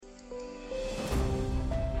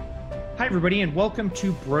Hi, everybody, and welcome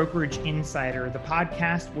to Brokerage Insider, the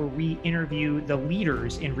podcast where we interview the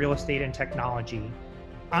leaders in real estate and technology.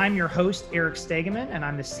 I'm your host, Eric Stegeman, and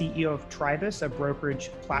I'm the CEO of Tribus, a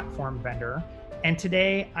brokerage platform vendor. And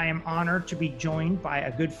today I am honored to be joined by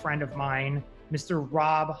a good friend of mine, Mr.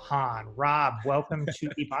 Rob Hahn. Rob, welcome to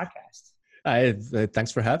the podcast.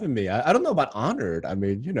 Thanks for having me. I don't know about honored. I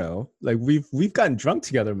mean, like we've gotten drunk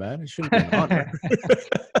together, man. It shouldn't be an honor.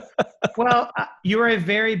 Well, you're a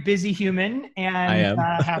very busy human and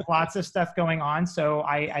have lots of stuff going on. So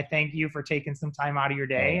I thank you for taking some time out of your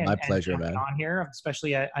day. My pleasure, man. On here,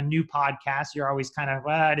 especially a new podcast. You're always kind of,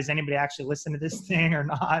 does anybody actually listen to this thing or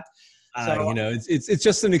not? So, it's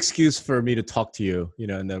just an excuse for me to talk to you,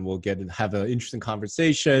 and then we'll have an interesting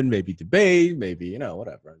conversation, maybe debate, maybe,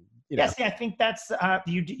 whatever. Yes, I think that's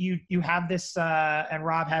you have this, and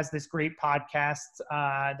Rob has this great podcast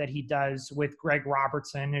that he does with Greg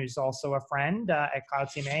Robertson, who's also a friend at Cloud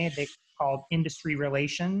CMA. They called Industry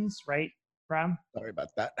Relations, right, Rob? Sorry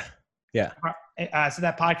about that. Yeah. So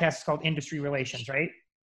that podcast is called Industry Relations, right?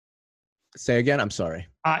 Say again. I'm sorry.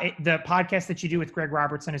 The podcast that you do with Greg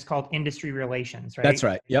Robertson is called Industry Relations, right? That's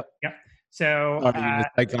right. Yep. So I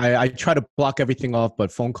try to block everything off, but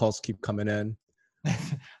phone calls keep coming in.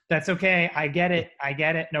 That's okay. I get it.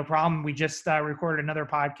 No problem. We just recorded another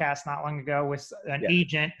podcast not long ago with an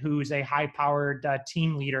agent who's a high-powered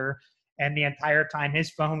team leader, and the entire time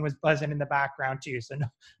his phone was buzzing in the background too. So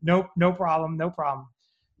no problem.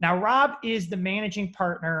 Now, Rob is the managing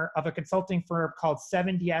partner of a consulting firm called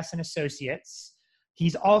 7DS and Associates.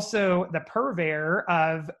 He's also the purveyor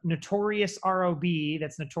of Notorious ROB.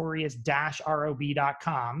 That's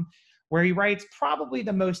notorious-rob.com, where he writes probably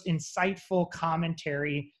the most insightful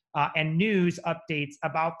commentary and news updates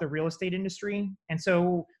about the real estate industry. And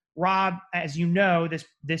so, Rob, as you know, this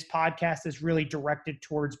podcast is really directed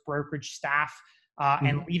towards brokerage staff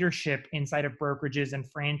and leadership inside of brokerages and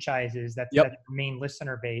franchises. That's the main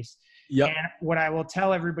listener base. Yep. And what I will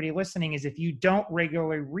tell everybody listening is if you don't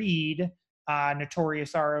regularly read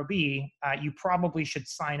Notorious ROB, you probably should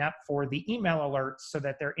sign up for the email alerts so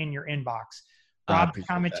that they're in your inbox. Rob's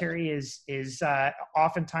commentary is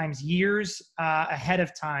oftentimes years ahead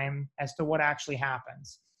of time as to what actually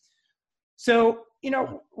happens. So,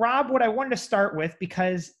 Rob, what I wanted to start with,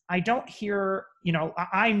 because I don't hear,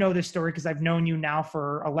 I know this story because I've known you now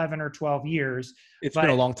for 11 or 12 years. It's been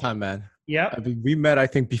a long time, man. Yep. I mean, we met, I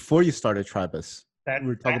think, before you started Tribus. We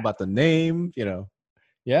were talking about the name,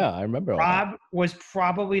 Yeah, I remember. Rob was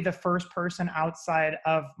probably the first person outside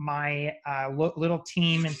of my little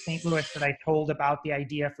team in St. Louis that I told about the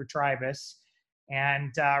idea for Tribus.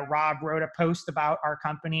 And Rob wrote a post about our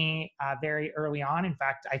company very early on. In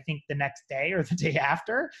fact, I think the next day or the day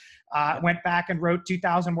after, went back and wrote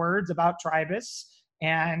 2,000 words about Tribus.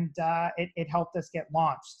 And it helped us get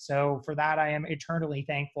launched. So for that, I am eternally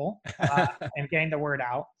thankful and getting the word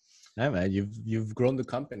out. Yeah, man, you've grown the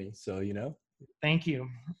company. So, Thank you.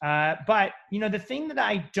 But, the thing that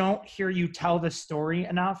I don't hear you tell the story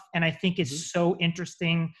enough, and I think is so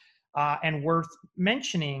interesting and worth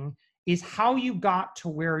mentioning, is how you got to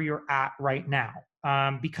where you're at right now.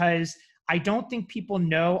 Because I don't think people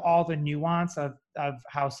know all the nuance of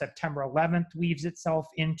how September 11th weaves itself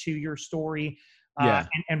into your story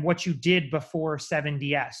and what you did before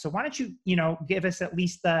 7DS. So why don't you, give us at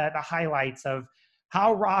least the highlights of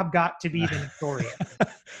how Rob got to be the Notorious.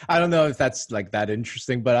 I don't know if that's like that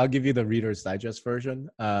interesting, but I'll give you the Reader's Digest version.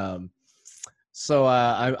 So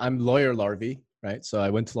I'm lawyer Larvey, right? So I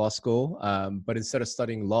went to law school, but instead of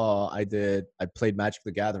studying law, I played Magic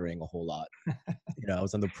the Gathering a whole lot. I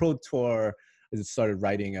was on the Pro Tour. I just started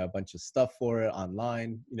writing a bunch of stuff for it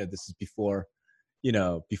online. This is before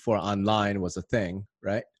online was a thing,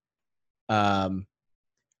 right?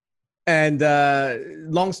 And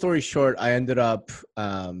long story short, I ended up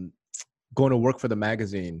going to work for the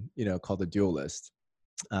magazine, called The Duelist,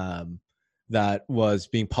 that was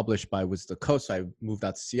being published by Woods of the Coast. So I moved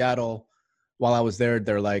out to Seattle. While I was there,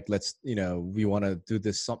 they're like, let's, we want to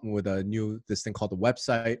do something with this thing called the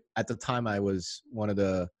website. At the time, I was one of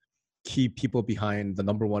the key people behind the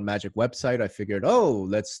 #1 Magic website. I figured,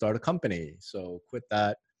 let's start a company. So quit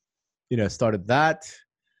that, started that.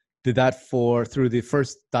 Did that through the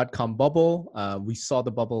first .com bubble. We saw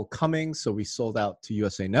the bubble coming, so we sold out to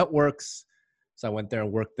USA Networks. So I went there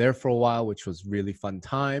and worked there for a while, which was really fun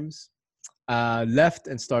times. Left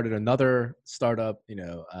and started another startup,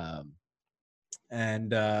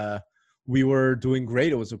 and we were doing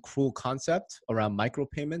great. It was a cool concept around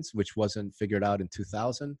micropayments, which wasn't figured out in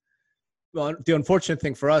 2000. Well, the unfortunate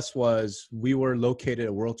thing for us was we were located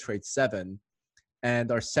at World Trade 7,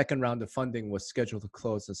 and our second round of funding was scheduled to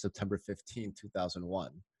close on September 15,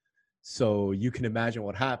 2001. So you can imagine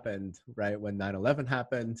what happened, right? When 9/11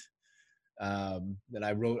 happened. Then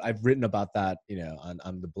I've written about that,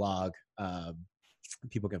 on the blog.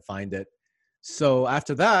 People can find it. So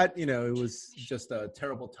after that, it was just a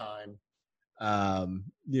terrible time,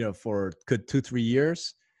 for good 2-3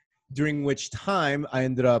 years, during which time I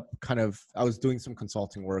ended up I was doing some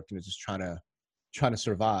consulting work, just trying to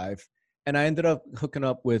survive. And I ended up hooking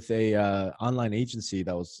up with a online agency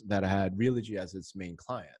that had Realogy as its main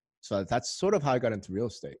client. So that's sort of how I got into real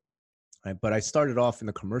estate. Right? But I started off in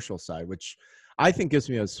the commercial side, which I think gives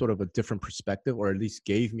me a sort of a different perspective, or at least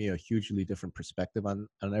gave me a hugely different perspective on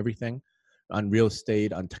everything, on real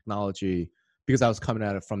estate, on technology, because I was coming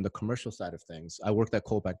at it from the commercial side of things. I worked at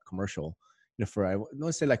Coldback Commercial, for I want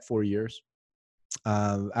to say like 4 years.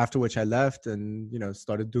 After which I left and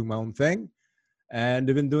started doing my own thing, and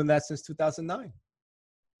I've been doing that since 2009.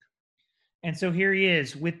 And so here he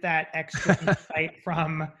is with that extra insight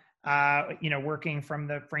from, working from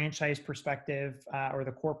the franchise perspective or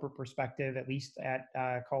the corporate perspective, at least at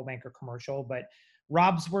Coldback Commercial. But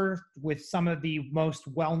Rob's worked with some of the most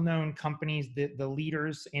well-known companies, the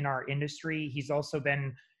leaders in our industry. He's also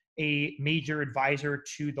been a major advisor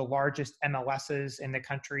to the largest MLSs in the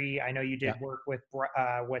country. I know you did work with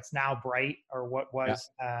what's now Bright, or what was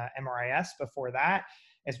MRIS before that,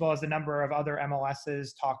 as well as a number of other MLSs,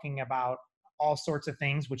 talking about all sorts of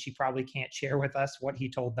things, which he probably can't share with us what he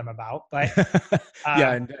told them about. But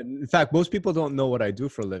and in fact, most people don't know what I do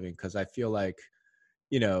for a living, because I feel like,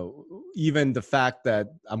 even the fact that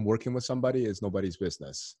I'm working with somebody is nobody's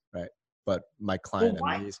business, right? But my client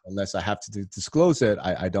and me, unless I have to disclose it,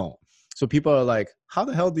 I don't. So people are like, how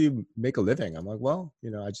the hell do you make a living? I'm like, well,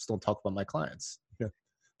 I just don't talk about my clients.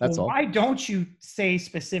 That's all. Why don't you say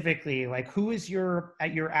specifically, like, who is your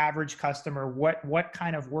average customer? What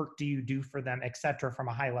kind of work do you do for them, et cetera, from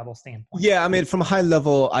a high level standpoint? Yeah, I mean, from a high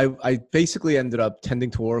level, I basically ended up tending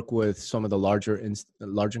to work with some of the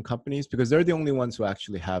larger companies, because they're the only ones who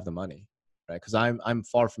actually have the money, right? Because I'm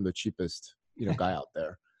far from the cheapest guy out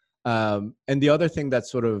there. And the other thing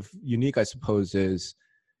that's sort of unique, I suppose, is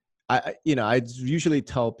I usually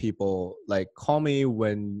tell people, like, call me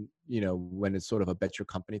when it's sort of a bet your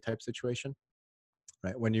company type situation,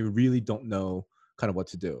 right? When you really don't know kind of what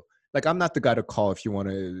to do. Like, I'm not the guy to call if you want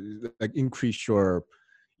to like increase your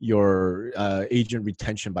agent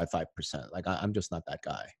retention by 5%. Like, I'm just not that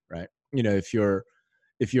guy, right?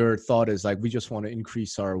 If your thought is like, we just want to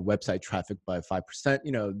increase our website traffic by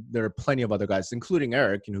 5%, there are plenty of other guys, including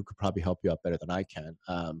Eric, who could probably help you out better than I can.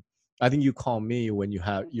 I think you call me when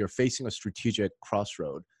you're facing a strategic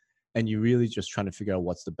crossroad, and you're really just trying to figure out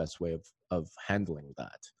what's the best way of handling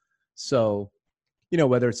that. So,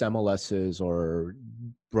 whether it's MLSs or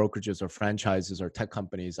brokerages or franchises or tech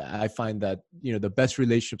companies, I find that, the best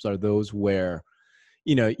relationships are those where,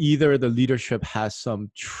 either the leadership has some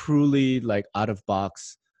truly like out of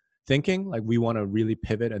box thinking, like, we want to really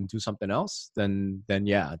pivot and do something else, then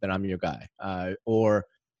I'm your guy. Or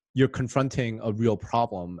you're confronting a real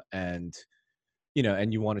problem, and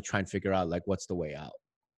you want to try and figure out, like, what's the way out,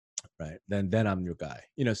 right? Then I'm your guy.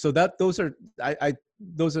 So those are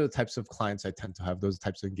the types of clients I tend to have, those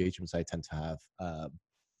types of engagements I tend to have,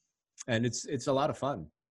 and it's a lot of fun.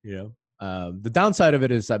 The downside of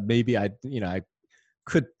it is that maybe I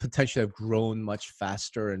could potentially have grown much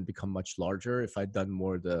faster and become much larger if I'd done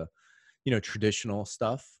more of the traditional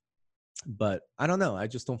stuff, but I don't know, I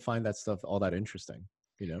just don't find that stuff all that interesting.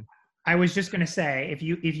 I was just going to say, if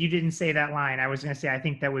you didn't say that line, I was going to say, I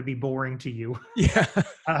think that would be boring to you. Yeah.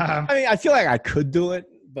 I mean, I feel like I could do it,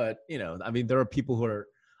 but I mean, there are people who are,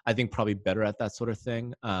 I think, probably better at that sort of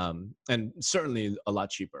thing. And certainly a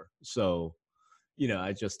lot cheaper. So,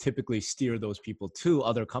 I just typically steer those people to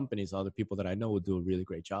other companies, other people that I know will do a really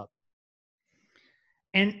great job.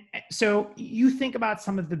 And so you think about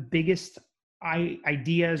some of the biggest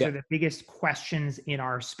ideas or the biggest questions in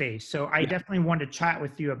our space. So I definitely want to chat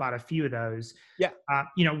with you about a few of those. Yeah.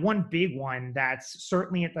 One big one that's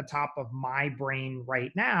certainly at the top of my brain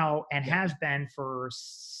right now, and has been for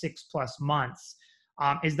 6+ months,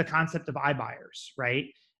 is the concept of iBuyers, right?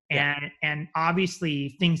 And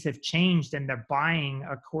obviously things have changed, and the buying,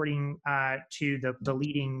 according to the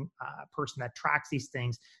leading person that tracks these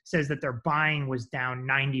things, says that their buying was down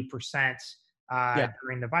 90%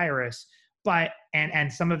 during the virus. But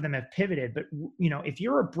and some of them have pivoted. But if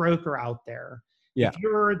you're a broker out there, if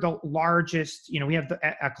you're the largest, we have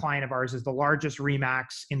a client of ours is the largest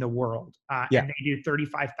RE/MAX in the world, and they do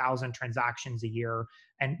 35,000 transactions a year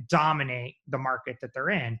and dominate the market that they're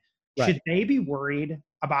in. Right. Should they be worried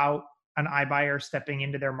about an iBuyer stepping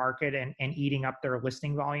into their market and eating up their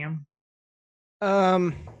listing volume?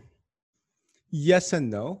 Yes and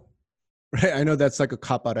no. right? I know that's like a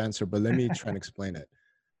cop-out answer, but let me try and explain it.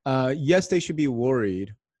 Yes, they should be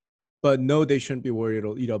worried, but no, they shouldn't be worried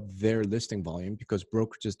it'll eat up their listing volume because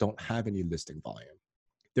brokerages don't have any listing volume.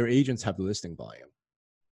 Their agents have the listing volume.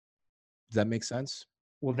 Does that make sense?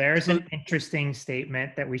 Well, there's So, an interesting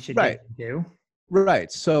statement that we should dig right, into.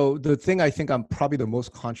 right. So the thing I think I'm probably the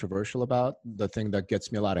most controversial about, the thing that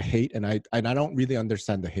gets me a lot of hate, and I don't really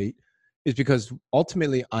understand the hate, is because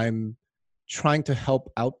ultimately I'm trying to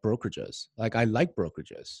help out brokerages. Like I like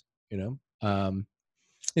brokerages, you know.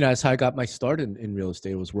 That's how I got my start in real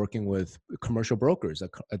estate. Was working with commercial brokers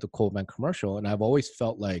at the Cold Bank Commercial, and I've always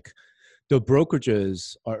felt like the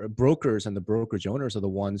brokers and the brokerage owners are the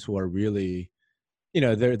ones who are really,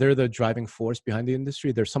 they're the driving force behind the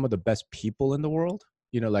industry. They're some of the best people in the world,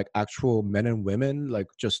 like actual men and women, like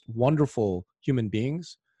just wonderful human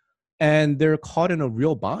beings, and they're caught in a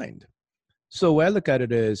real bind. So the way I look at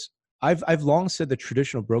it is, I've long said the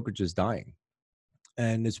traditional brokerage is dying,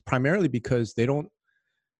 and it's primarily because they don't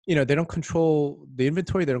control the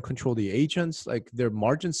inventory, they don't control the agents, like their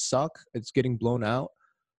margins suck, it's getting blown out.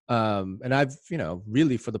 And I've,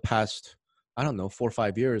 really for the past, I don't know, 4 or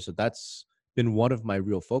 5 years, that's been one of my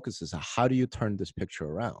real focuses. How do you turn this picture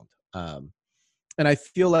around? And I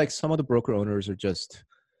feel like some of the broker owners are just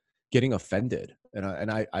getting offended,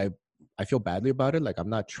 and I feel badly about it. Like I'm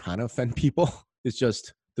not trying to offend people. It's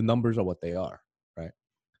just the numbers are what they are, right?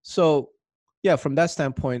 So yeah, from that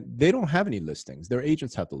standpoint, they don't have any listings. Their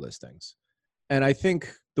agents have the listings. And I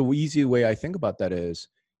think the easy way I think about that is,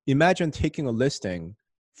 imagine taking a listing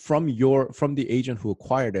from the agent who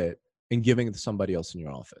acquired it and giving it to somebody else in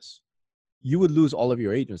your office. You would lose all of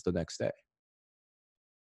your agents the next day.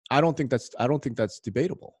 I don't think that's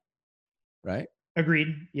debatable, right?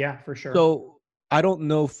 Agreed. Yeah, for sure. So I don't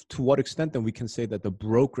know to what extent then we can say that the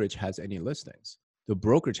brokerage has any listings. The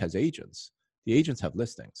brokerage has agents. The agents have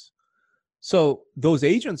listings. So those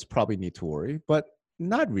agents probably need to worry, but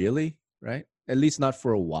not really, right? At least not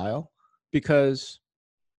for a while, because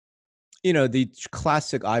the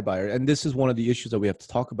classic iBuyer, and this is one of the issues that we have to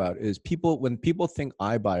talk about, is when people think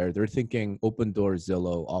iBuyer, they're thinking Opendoor,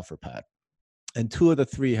 Zillow, OfferPad, and two of the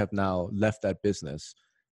three have now left that business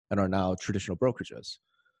and are now traditional brokerages.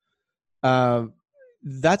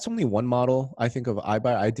 That's only one model I think of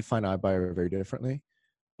iBuyer. I define iBuyer very differently,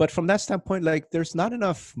 but from that standpoint, like there's not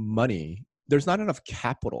enough money, there's not enough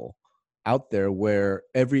capital out there where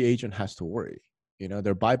every agent has to worry.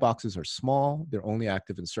 Their buy boxes are small. They're only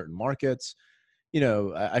active in certain markets.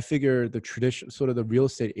 I figure the tradition, sort of the real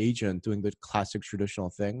estate agent doing the classic traditional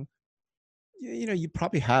thing, you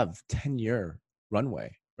probably have 10-year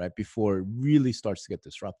runway, right? Before it really starts to get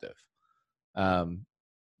disruptive.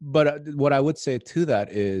 But what I would say to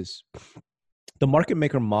that is the market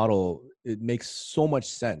maker model, it makes so much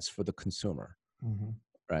sense for the consumer,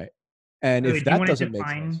 right? And Really, if do you that want to doesn't make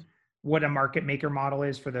define sense, what a market maker model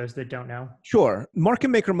is for those that don't know? sure. Market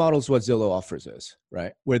maker model is what Zillow offers is,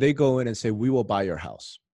 right? Where they go in and say, we will buy your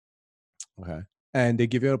house. Okay. And they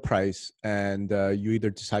give you a price, and you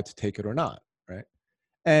either decide to take it or not, right?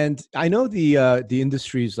 And I know the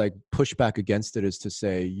industry's like pushback against it is to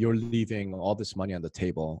say you're leaving all this money on the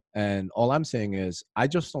table. And all I'm saying is I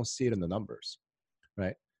just don't see it in the numbers,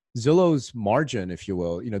 right? Zillow's margin, if you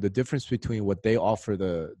will, the difference between what they offer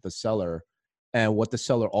the seller and what the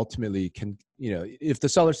seller ultimately can, if the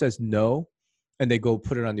seller says no and they go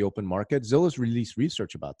put it on the open market, Zillow's released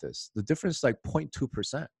research about this. The difference is like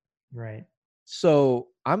 0.2%. Right. So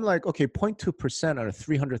I'm like, okay, 0.2% on a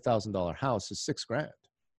 $300,000 house is $6,000,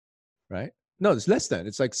 right? No, it's less than.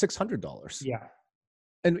 It's like $600. Yeah.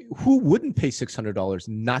 And who wouldn't pay $600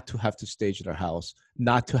 not to have to stage their house,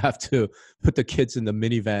 not to have to put the kids in the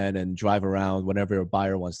minivan and drive around whenever a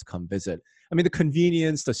buyer wants to come visit? I mean, the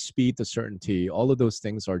convenience, the speed, the certainty, all of those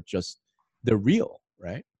things are just, they're real,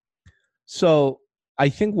 right? So I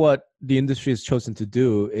think what the industry has chosen to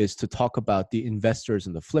do is to talk about the investors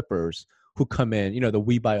and the flippers who come in, the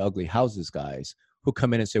We Buy Ugly Houses guys who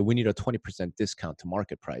come in and say, we need a 20% discount to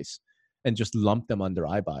market price, and just lump them under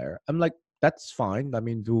iBuyer. I'm like, that's fine. I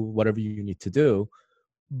mean, do whatever you need to do,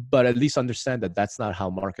 but at least understand that that's not how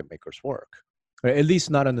market makers work, right? At least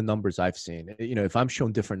not on the numbers I've seen. If I'm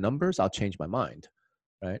shown different numbers, I'll change my mind,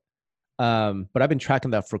 right? But I've been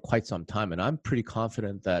tracking that for quite some time, and I'm pretty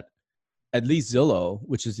confident that at least Zillow,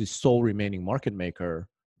 which is the sole remaining market maker,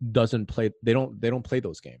 doesn't play. They don't play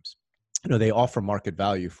those games. They offer market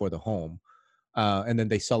value for the home, and then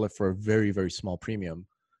they sell it for a very, very small premium.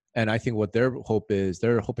 And I think what their hope is,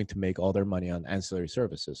 they're hoping to make all their money on ancillary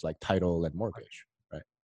services like title and mortgage, right?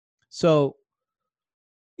 So,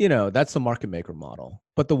 that's the market maker model.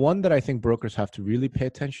 But the one that I think brokers have to really pay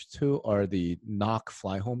attention to are the knock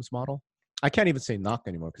fly homes model. I can't even say knock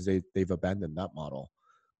anymore because they've abandoned that model.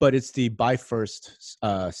 But it's the buy first,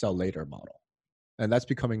 sell later model. And that's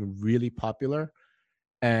becoming really popular.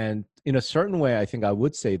 And in a certain way, I think I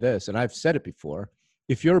would say this, and I've said it before,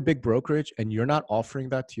 if you're a big brokerage and you're not offering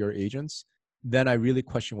that to your agents, then I really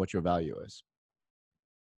question what your value is.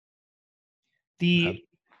 Okay.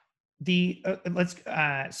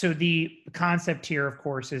 So the concept here, of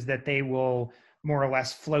course, is that they will more or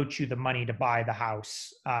less float you the money to buy the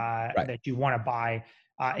house Right. that you want to buy.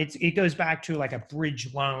 It goes back to like a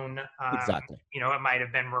bridge loan. Exactly. It might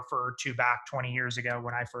have been referred to back 20 years ago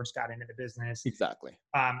when I first got into the business. Exactly.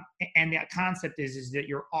 And that concept is that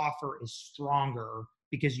your offer is stronger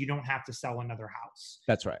because you don't have to sell another house.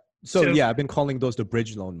 That's right. So yeah, I've been calling those the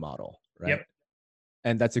bridge loan model, right? Yep.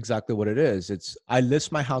 And that's exactly what it is. It's I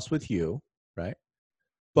list my house with you, right?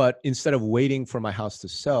 But instead of waiting for my house to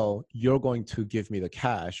sell, you're going to give me the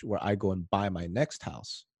cash where I go and buy my next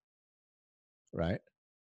house, right?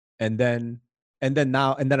 And then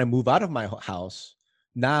I move out of my house.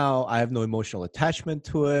 Now I have no emotional attachment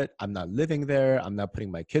to it. I'm not living there. I'm not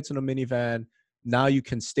putting my kids in a minivan. Now you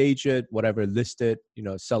can stage it, whatever, list it,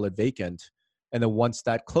 sell it vacant. And then once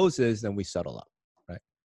that closes, then we settle up, right?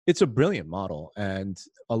 It's a brilliant model. And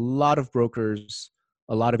a lot of brokers,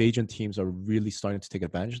 a lot of agent teams are really starting to take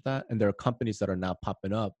advantage of that. And there are companies that are now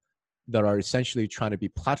popping up that are essentially trying to be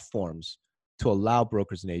platforms to allow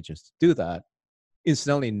brokers and agents to do that.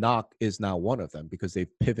 Incidentally, Knock is now one of them because they've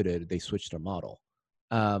pivoted, they switched their model.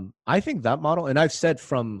 I think that model, and I've said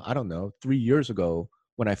from, 3 years ago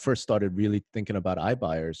when I first started really thinking about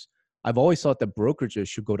iBuyers, I've always thought that brokerages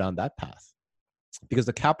should go down that path because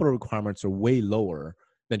the capital requirements are way lower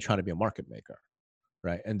than trying to be a market maker,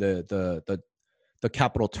 right? And the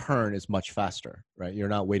capital turn is much faster, right? You're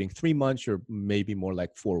not waiting 3 months, you're maybe more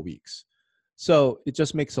like 4 weeks. So it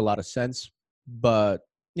just makes a lot of sense. But,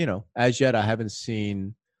 as yet I haven't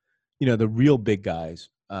seen, the real big guys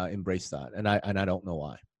embrace that. And I don't know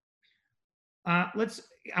why.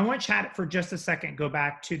 I want to chat for just a second, go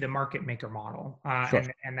back to the market maker model Sure.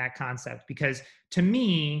 and that concept, because to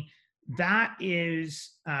me, that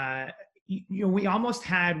is, we almost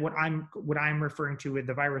had what I'm referring to with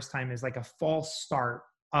the virus time is like a false start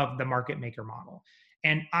of the market maker model.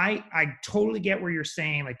 And I totally get where you're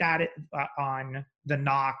saying like that on the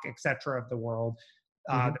Knock, et cetera, of the world,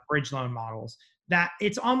 the bridge loan models, that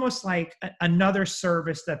it's almost like another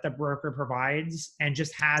service that the broker provides and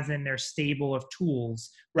just has in their stable of tools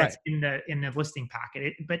that's in the listing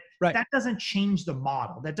packet. But that doesn't change the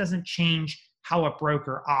model. That doesn't change how a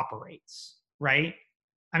broker operates, right?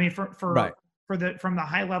 I mean, from the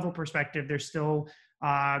high level perspective, there's still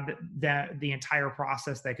the entire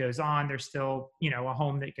process that goes on. There's still, a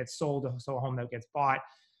home that gets sold, so a home that gets bought.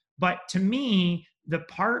 But to me, the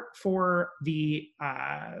part for the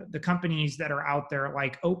companies that are out there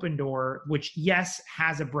like Opendoor, which yes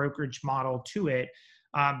has a brokerage model to it,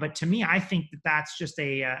 but to me, I think that that's just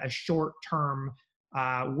a short-term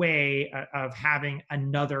way of having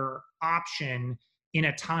another option in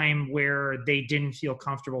a time where they didn't feel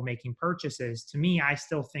comfortable making purchases. To me, I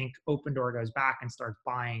still think Opendoor goes back and starts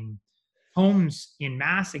buying homes in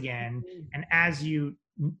mass again. And as you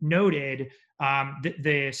noted,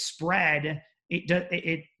 the spread,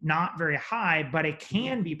 it not very high, but it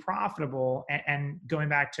can be profitable. And going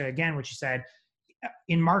back to, again, what you said,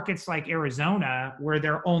 in markets like Arizona, where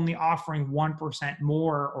they're only offering 1%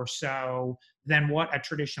 more or so than what a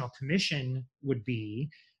traditional commission would be,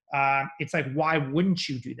 it's like, why wouldn't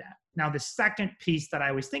you do that? Now, the second piece that I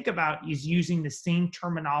always think about is using the same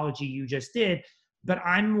terminology you just did, but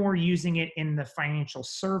I'm more using it in the financial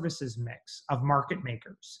services mix of market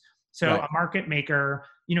makers. So a market maker,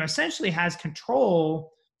 essentially has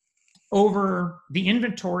control over the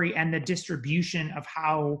inventory and the distribution of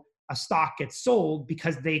how a stock gets sold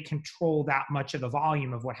because they control that much of the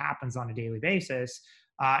volume of what happens on a daily basis.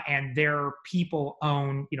 And their people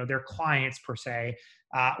own, their clients per se,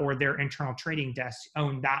 or their internal trading desks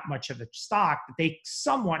own that much of the stock that they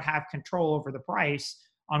somewhat have control over the price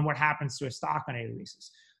on what happens to a stock on a daily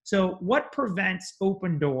basis. So what prevents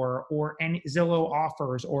Opendoor or any Zillow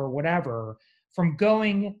Offers or whatever from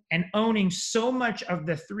going and owning so much of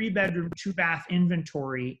the 3-bedroom, 2-bath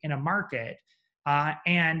inventory in a market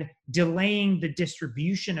and delaying the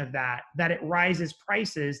distribution of that it rises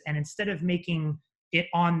prices? And instead of making it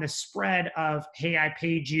on the spread of, hey, I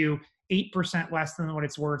paid you 8% less than what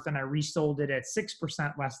it's worth, and I resold it at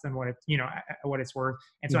 6% less than what it's worth,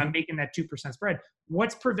 and so I'm making that 2% spread.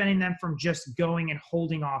 What's preventing them from just going and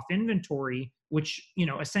holding off inventory, which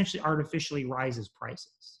essentially artificially rises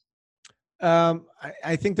prices?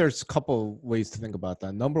 I think there's a couple ways to think about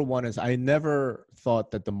that. Number one is I never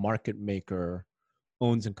thought that the market maker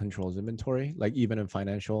owns and controls inventory, like even in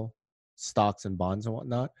financial stocks and bonds and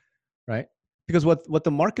whatnot, right? Because what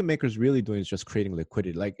the market maker is really doing is just creating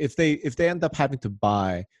liquidity. Like if they end up having to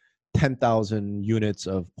buy 10,000 units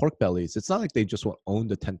of pork bellies, it's not like they just want to own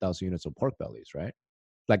the 10,000 units of pork bellies, right?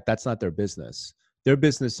 Like that's not their business. Their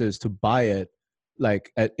business is to buy it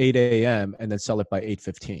like at 8 a.m. and then sell it by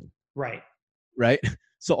 8:15, Right. right?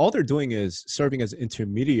 So all they're doing is serving as an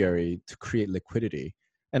intermediary to create liquidity.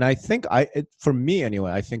 And I think for me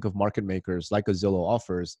anyway, I think of market makers like a Zillow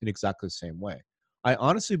Offers in exactly the same way. I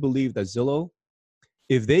honestly believe that Zillow,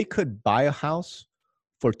 if they could buy a house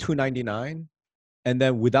for $299 and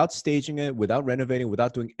then without staging it, without renovating,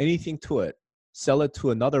 without doing anything to it, sell it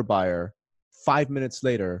to another buyer 5 minutes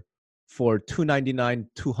later for $299,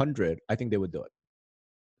 $200, I think they would do it.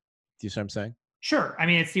 Do you see what I'm saying? Sure. I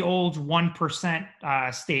mean, it's the old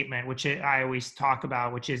 1% statement, which I always talk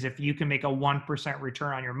about, which is if you can make a 1%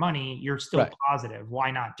 return on your money, you're still Right. positive. Why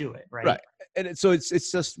not do it? Right. Right. And so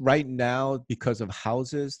it's just right now because of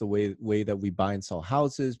houses, the way that we buy and sell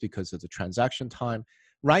houses, because of the transaction time.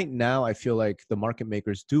 Right now, I feel like the market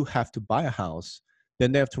makers do have to buy a house,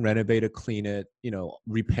 then they have to renovate it, clean it,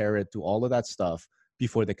 repair it, do all of that stuff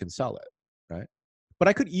before they can sell it, right? But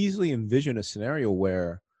I could easily envision a scenario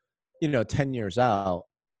where 10 years out,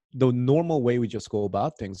 the normal way we just go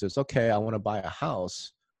about things is, okay, I want to buy a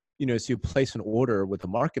house. So you place an order with the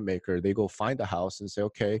market maker, they go find a house and say,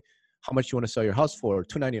 okay, how much you want to sell your house for?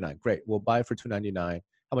 $299. Great. We'll buy it for $299.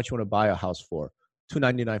 How much you want to buy a house for?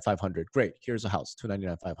 $299, $500. Great. Here's a house,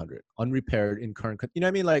 $299, $500. Unrepaired in current, you know what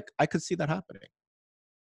I mean? Like I could see that happening.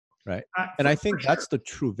 Right. And I think that's the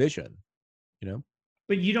true vision,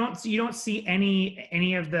 But you don't see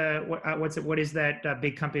any of the what is that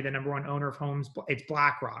big company, the number one owner of homes? It's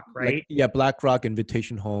BlackRock, right? Like, yeah, BlackRock,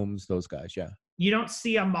 Invitation Homes, those guys. Yeah. You don't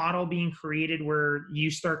see a model being created where you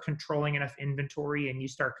start controlling enough inventory and you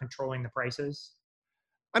start controlling the prices.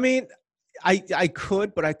 I mean, I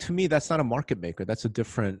could, but to me that's not a market maker. That's a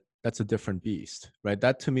different beast, right?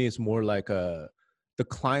 That to me is more like the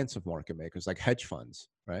clients of market makers, like hedge funds,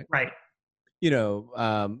 right? Right.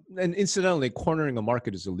 And incidentally, cornering a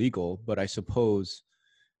market is illegal, but I suppose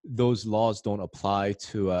those laws don't apply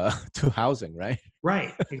to to housing, right?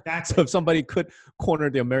 Right, exactly. So if somebody could corner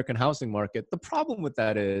the American housing market, the problem with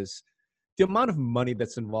that is the amount of money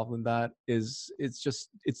that's involved in that it's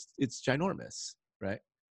ginormous, right?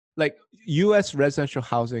 Like U.S. residential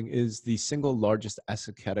housing is the single largest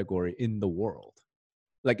asset category in the world.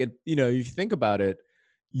 Like if you think about it,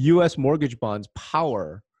 U.S. mortgage bonds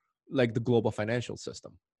power like the global financial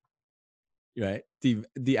system, right?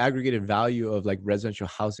 The aggregated value of like residential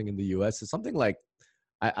housing in the U.S. is something like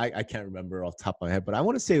I can't remember off the top of my head, but I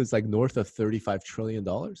want to say it was like north of $35 trillion,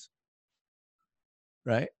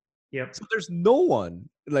 right? Yep. So there's no one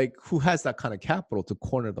like who has that kind of capital to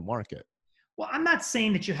corner the market. Well, I'm not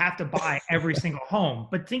saying that you have to buy every single home,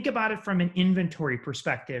 but think about it from an inventory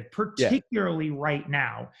perspective, particularly right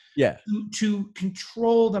now. Yeah. To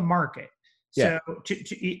control the market. Yeah. So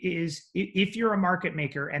if you're a market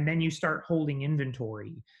maker and then you start holding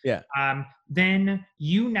inventory, then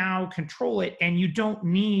you now control it, and you don't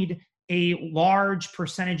need a large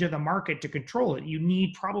percentage of the market to control it. You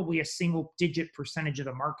need probably a single digit percentage of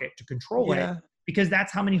the market to control it, because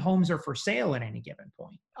that's how many homes are for sale at any given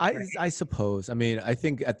point. Right? I suppose. I mean, I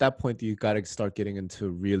think at that point you got to start getting into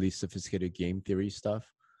really sophisticated game theory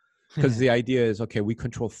stuff. Because the idea is, okay, we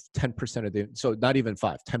control 10% of so not even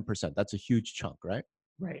 10%. That's a huge chunk, right?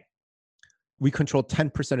 Right. We control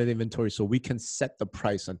 10% of the inventory, so we can set the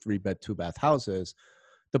price on 3-bed, 2-bath houses.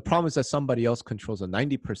 The problem is that somebody else controls a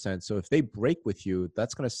 90%. So if they break with you,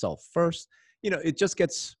 that's going to sell first. It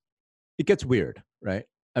gets weird, right?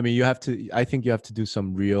 I mean, I think you have to do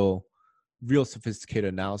some real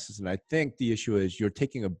sophisticated analysis. And I think the issue is you're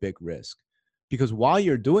taking a big risk, because while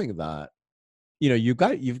you're doing that, you've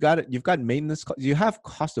got maintenance, you have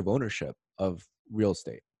cost of ownership of real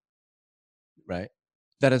estate, right?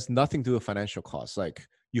 That has nothing to do with financial costs. Like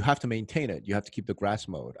you have to maintain it. You have to keep the grass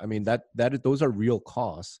mowed. I mean, those are real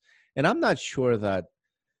costs. And I'm not sure that,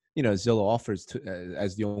 Zillow Offers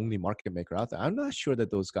as the only market maker out there. I'm not sure that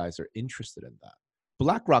those guys are interested in that.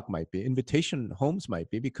 BlackRock might be, Invitation Homes might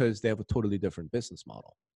be, because they have a totally different business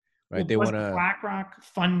model. Right. Well, they want to BlackRock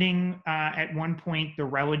funding at one point the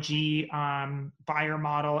Relogy buyer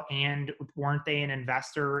model, and weren't they an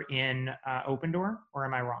investor in Opendoor, or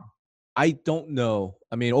am I wrong? I don't know.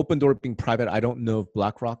 I mean, Opendoor being private, I don't know if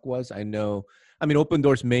BlackRock was.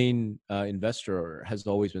 Opendoor's main investor has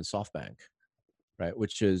always been SoftBank, right?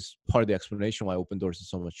 Which is part of the explanation why Opendoor is in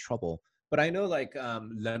so much trouble. But I know like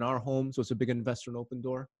Lennar Homes was a big investor in Open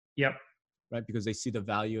Door, Yep. right? Because they see the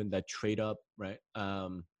value in that trade up, right?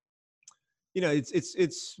 You know,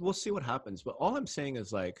 it's we'll see what happens. But all I'm saying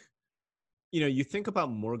is like, you know, you think about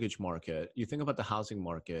mortgage market, you think about the housing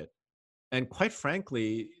market, and quite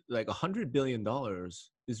frankly, like $100 billion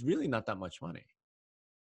is really not that much money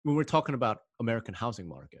when we're talking about American housing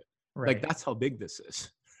market. Like Right. that's how big this is,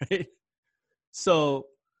 right? So,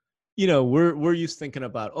 you know, we're used thinking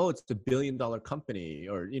about, oh, it's $1 billion company,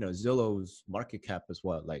 or you know, Zillow's market cap is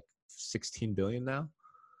what, like 16 billion now.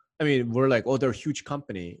 I mean, we're like, oh, they're a huge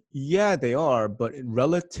company. Yeah, they are, but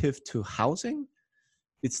relative to housing,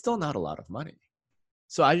 it's still not a lot of money.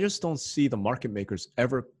 So I just don't see the market makers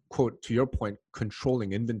ever, quote, to your point,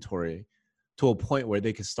 controlling inventory to a point where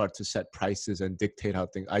they can start to set prices and dictate how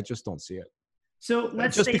things. I just don't see it. So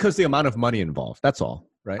let's Just say because the amount of money involved. That's all,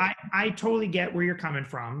 right? I totally get where you're coming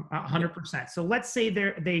from, 100%. So let's say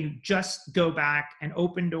they just go back and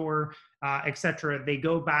Open Door, et cetera. They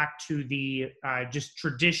go back to the just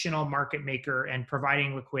traditional market maker and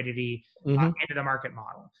providing liquidity Mm-hmm. into the market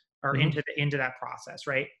model, or Mm-hmm. into that process,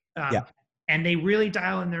 right? Yeah. And they really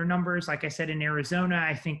dial in their numbers. Like I said, in Arizona,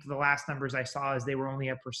 I think the last numbers I saw is they were only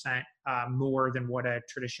 1% more than what a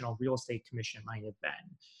traditional real estate commission might have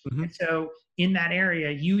been. Mm-hmm. And so in that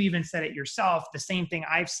area, you even said it yourself, the same thing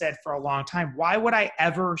I've said for a long time. Why would I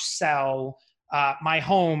ever sell my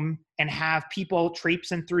home and have people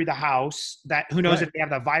traipsing through the house that who knows Right. if they have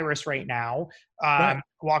the virus right now, Right.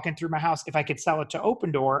 walking through my house, if I could sell it to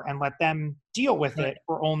Open Door and let them deal with Right. it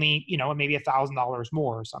for only, you know, maybe $1,000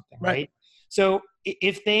 more or something, Right. right? So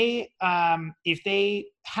if they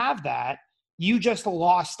have that, you just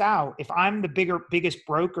lost out. If I'm the biggest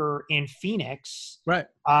broker in Phoenix, Right.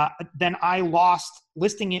 then I lost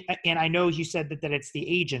listing it. And I know you said that it's the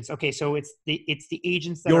agents. Okay, so it's the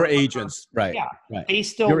agents that Your are agents, right? Yeah, Right. they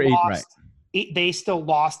still Your lost. right. They still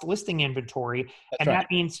lost listing inventory, That's and right.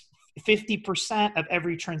 that means 50% of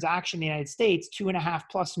every transaction in the United States,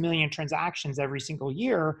 2.5+ million transactions every single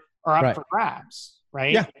year, are up Right. for grabs.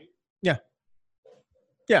 Right? Yeah. Yeah.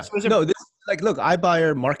 Yeah. So No, this like, look,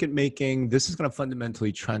 iBuyer market making. This is going to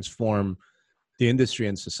fundamentally transform the industry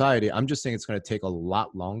and society. I'm just saying it's going to take a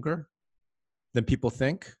lot longer than people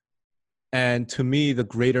think. And to me, the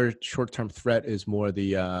greater short-term threat is more the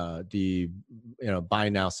you know, buy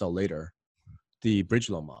now, sell later, the bridge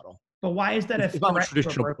loan model. But why is that a If I'm a threat to a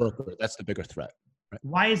traditional broker? broker, that's the bigger threat. Right?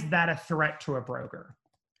 Why is that a threat to a broker?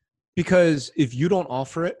 Because if you don't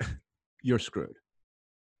offer it, you're screwed.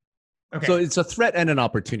 Okay. So it's a threat and an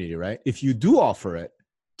opportunity, right? If you do offer it,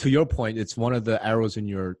 to your point, it's one of the arrows in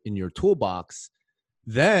your toolbox.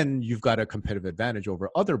 Then you've got a competitive advantage over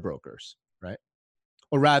other brokers, right?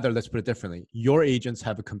 Or rather, let's put it differently. Your agents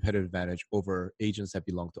have a competitive advantage over agents that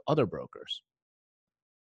belong to other brokers,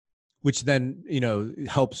 which then, you know,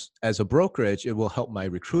 helps as a brokerage. It will help my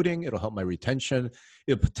recruiting. It'll help my retention.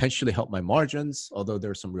 It'll potentially help my margins, although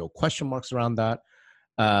there's some real question marks around that.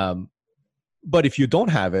 But if you don't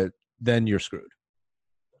have it, then you're screwed.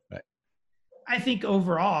 Right. I think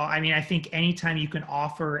overall, I mean, I think anytime you can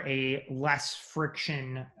offer a less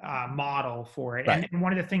friction model for it, Right. and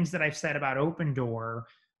one of the things that I've said about Open Door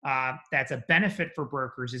that's a benefit for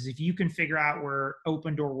brokers is if you can figure out where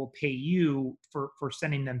Open Door will pay you for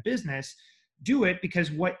sending them business, do it, because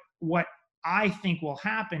what I think will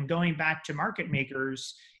happen, going back to market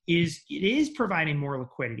makers, is it is providing more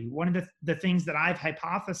liquidity. One of the things that I've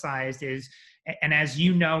hypothesized is, and as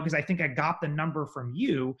you know, because I think I got the number from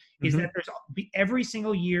you, is that there's every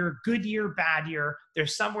single year, good year, bad year,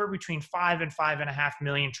 there's somewhere between 5 and 5.5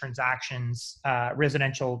 million transactions,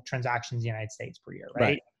 residential transactions in the United States per year,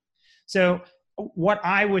 right? So what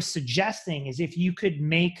I was suggesting is if you could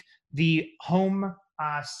make the home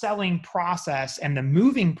selling process and the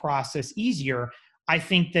moving process easier, I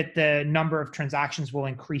think that the number of transactions will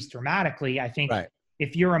increase dramatically. I think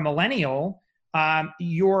if you're a millennial,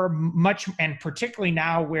 you're much, and particularly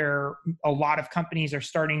now where a lot of companies are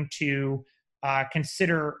starting to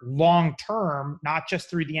consider long-term, not just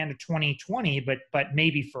through the end of 2020, but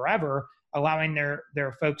maybe forever, allowing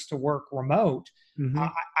their folks to work remote.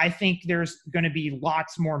 I think there's going to be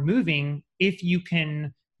lots more moving if you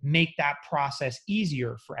can make that process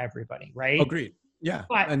easier for everybody, right? Agreed. Yeah.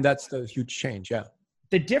 And that's the huge change. Yeah.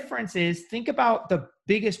 The difference is, think about the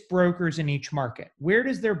biggest brokers in each market. Where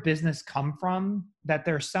does their business come from that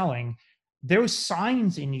they're selling? Those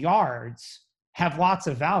signs in yards have lots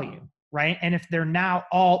of value, right? And if they're now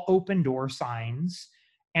all Open Door signs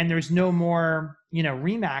and there's no more, you know,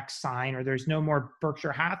 Remax sign, or there's no more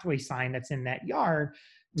Berkshire Hathaway sign that's in that yard,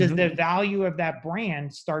 does the value of that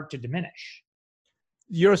brand start to diminish?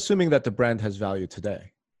 You're assuming that the brand has value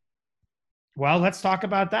today. Well, let's talk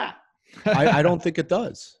about that. I don't think it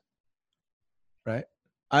does. Right.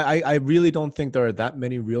 I really don't think there are that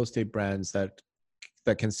many real estate brands that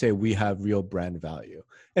can say we have real brand value.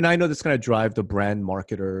 And I know that's going to drive the brand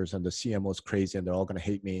marketers and the CMOs crazy, and they're all going to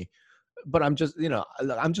hate me. But I'm just,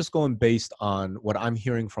 I'm just going based on what I'm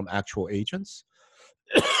hearing from actual agents,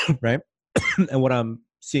 right? And what I'm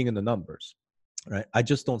seeing in the numbers, right? I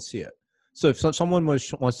just don't see it. So if someone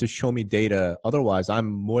wants to show me data, otherwise,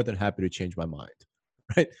 I'm more than happy to change my mind,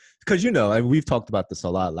 right? Because and we've talked about this a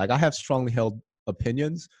lot. Like I have strongly held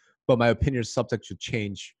opinions, but my opinion is subject to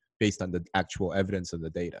change based on the actual evidence and the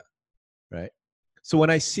data, right? So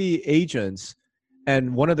when I see agents,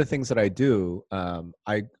 and one of the things that I do,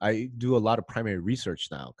 I do a lot of primary research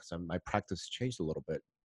now because my practice changed a little bit.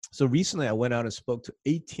 So recently I went out and spoke to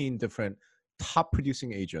 18 different top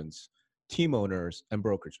producing agents, team owners, and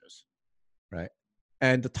brokerages, right?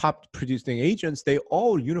 And the top producing agents, they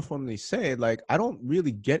all uniformly say, like, I don't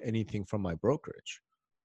really get anything from my brokerage,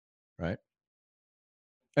 right?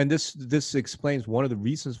 And this explains one of the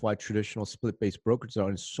reasons why traditional split-based brokerages are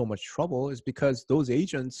in so much trouble is because those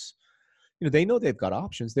agents, they know they've got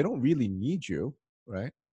options. They don't really need you,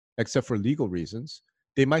 right? Except for legal reasons.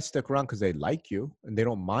 They might stick around because they like you and they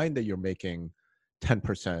don't mind that you're making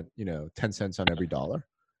 10%, 10 cents on every dollar.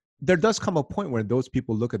 There does come a point where those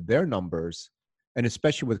people look at their numbers, and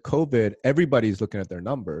especially with COVID, everybody's looking at their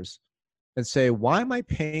numbers and say, why am I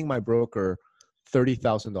paying my broker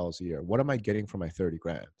 $30,000 a year? What am I getting for my 30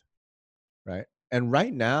 grand? Right. And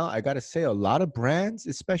right now, I got to say, a lot of brands,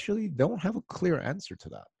 especially, don't have a clear answer to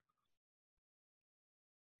that.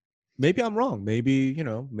 Maybe I'm wrong. Maybe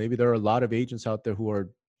there are a lot of agents out there who are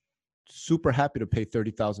super happy to pay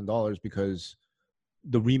 $30,000 because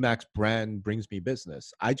the Remax brand brings me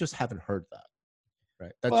business. I just haven't heard that.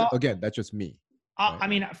 Right. That's just me. Right? I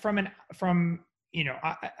mean,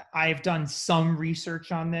 I've done some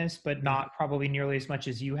research on this, but not probably nearly as much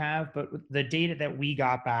as you have. But the data that we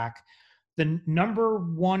got back, the number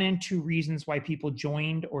 1 and 2 reasons why people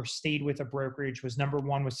joined or stayed with a brokerage was, number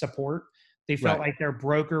 1 was support. They felt like their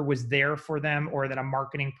broker was there for them, or that a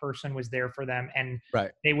marketing person was there for them, and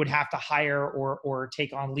they would have to hire or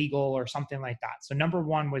take on legal or something like that. So number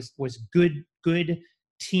 1 was good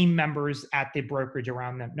team members at the brokerage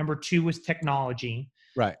around them. Number 2 was technology,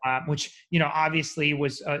 which obviously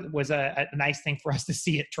was a nice thing for us to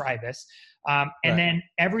see at Tribus. And then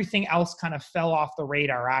everything else kind of fell off the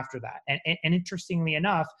radar after that. And interestingly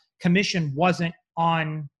enough, commission wasn't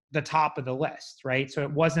on the top of the list, right? So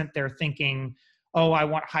it wasn't they're thinking, oh, I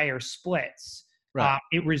want higher splits.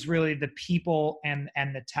 It was really the people and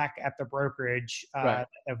the tech at the brokerage of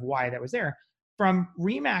why that was there. From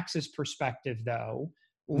Remax's perspective, though,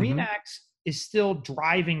 Remax is still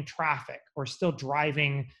driving traffic or still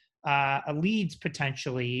driving leads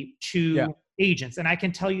potentially to agents. And I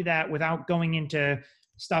can tell you that without going into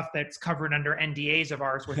stuff that's covered under NDAs of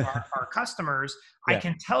ours with our customers, I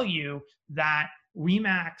can tell you that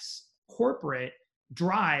Remax corporate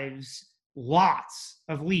drives lots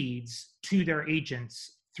of leads to their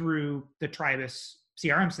agents through the Tribus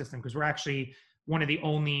CRM system, because we're actually one of the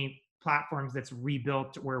only platforms that's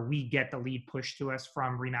rebuilt where we get the lead pushed to us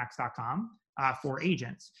from remax.com for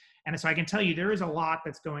agents. And so I can tell you there is a lot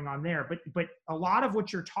that's going on there, but a lot of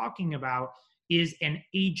what you're talking about is an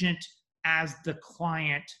agent as the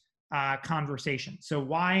client conversation. So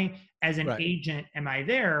why, as an agent, am I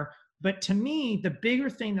there? But to me, the bigger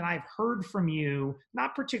thing that I've heard from you,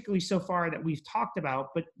 not particularly so far that we've talked about,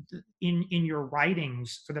 but in your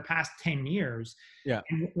writings for the past 10 years,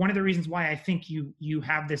 and one of the reasons why I think you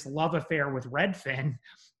have this love affair with Redfin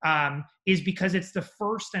is because it's the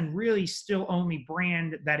first and really still only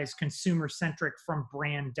brand that is consumer centric from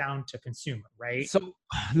brand down to consumer, right? So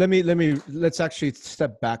let's actually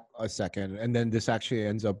step back a second, and then this actually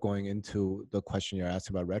ends up going into the question you're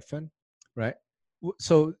asking about Redfin, right?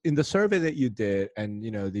 So in the survey that you did, and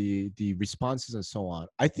the responses and so on,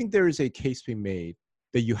 I think there is a case being made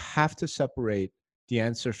that you have to separate the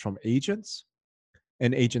answers from agents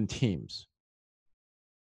and agent teams.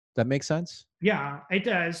 That makes sense? Yeah, it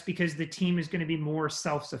does, because the team is going to be more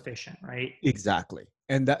self-sufficient, right? Exactly.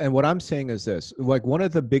 And what I'm saying is this, like, one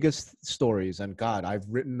of the biggest stories, and God, I've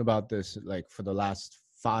written about this like for the last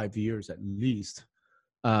 5 years at least,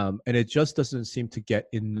 and it just doesn't seem to get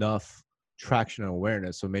enough traction and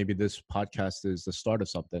awareness. So maybe this podcast is the start of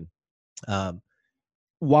something.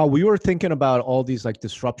 While we were thinking about all these like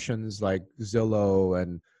disruptions like Zillow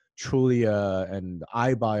and Trulia and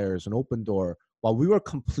iBuyers and Opendoor, while we were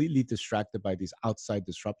completely distracted by these outside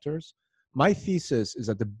disruptors, my thesis is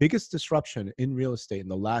that the biggest disruption in real estate in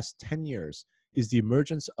the last 10 years is the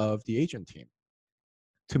emergence of the agent team.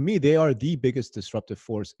 to me, they are the biggest disruptive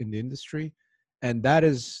force in the industry. And that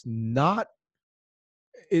is not,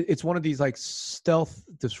 it's one of these like stealth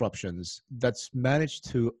disruptions that's managed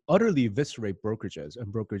to utterly eviscerate brokerages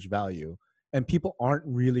and brokerage value. And people aren't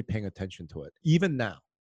really paying attention to it, even now,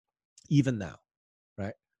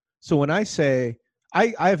 right? So when I say,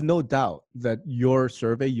 I have no doubt that your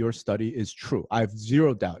survey, your study is true. I have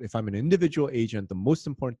zero doubt. If I'm an individual agent, the most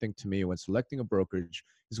important thing to me when selecting a brokerage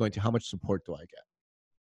is going to how much support do I get,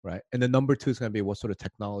 right? And then number two is going to be what sort of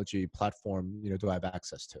technology platform, do I have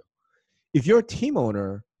access to? If you're a team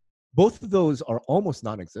owner, both of those are almost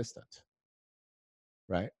non-existent,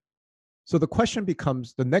 right? So the question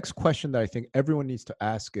becomes, the next question that I think everyone needs to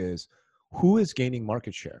ask is, who is gaining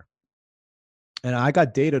market share? And I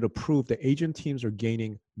got data to prove that agent teams are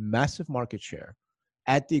gaining massive market share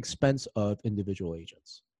at the expense of individual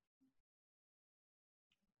agents.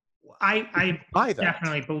 I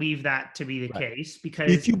definitely believe that to be the case,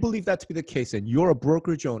 because if you believe that to be the case and you're a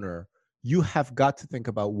brokerage owner, you have got to think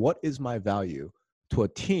about, what is my value to a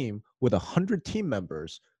team with 100 team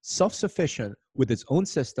members, self-sufficient with its own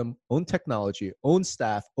system, own technology, own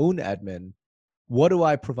staff, own admin? What do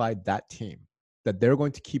I provide that team that they're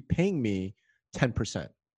going to keep paying me 10%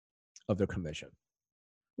 of their commission?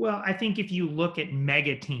 Well, I think if you look at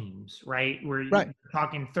mega teams, right, where you're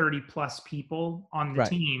talking 30 plus people on the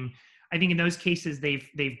team, I think in those cases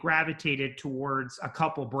they've gravitated towards a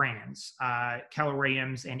couple brands, Keller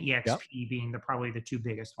Williams and EXP being probably the two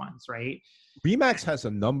biggest ones, right? RE/MAX has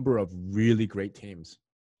a number of really great teams,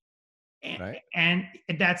 right? And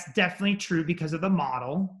that's definitely true because of the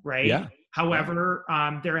model, right? Yeah. However,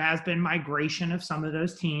 there has been migration of some of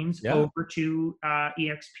those teams over to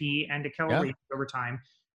EXP and to Keller Williams over time.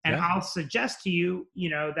 And I'll suggest to you,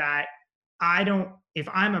 that if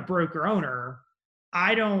I'm a broker owner,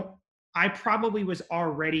 I probably was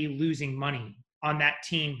already losing money on that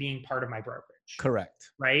team being part of my brokerage.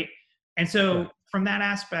 Correct. Right. And so from that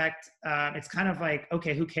aspect, it's kind of like,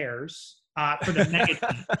 okay, who cares for the mega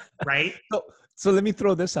team, right? So let me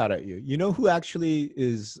throw this out at you. You know who actually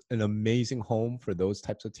is an amazing home for those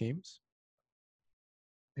types of teams?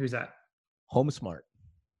 Who's that? HomeSmart.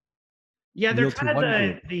 Yeah, they're kind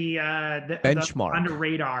of the benchmark, under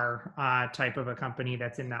radar type of a company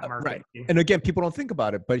that's in that market. Right. And again, people don't think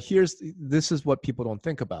about it, but this is what people don't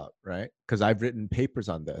think about, right? Because I've written papers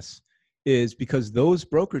on this, is because those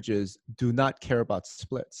brokerages do not care about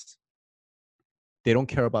splits. They don't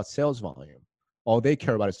care about sales volume. All they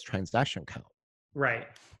care about is transaction count. Right.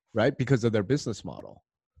 Right? Because of their business model.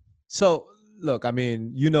 So look, I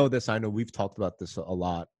mean, this, I know we've talked about this a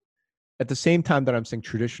lot. At the same time that I'm saying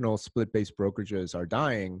traditional split-based brokerages are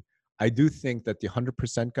dying, I do think that the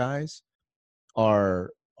 100% guys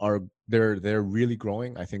they're really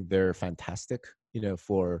growing. I think they're fantastic,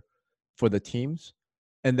 for the teams.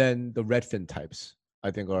 And then the Redfin types,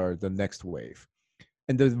 I think, are the next wave.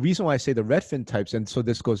 And the reason why I say the Redfin types, and so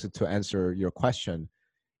this goes to answer your question,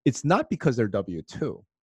 it's not because they're W-2,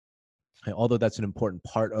 although that's an important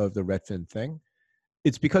part of the Redfin thing.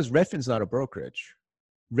 It's because Redfin's not a brokerage.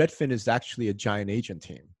 Redfin is actually a giant agent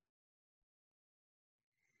team.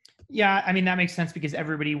 Yeah, I mean, that makes sense because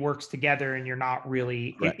everybody works together and you're not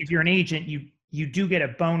really, if you're an agent, you do get a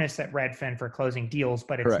bonus at Redfin for closing deals,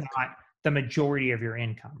 but it's not the majority of your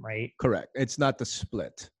income, right? Correct. It's not the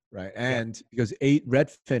split, right? And because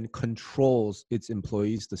Redfin controls its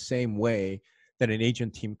employees the same way that an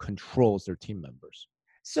agent team controls their team members.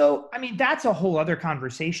 So, I mean, that's a whole other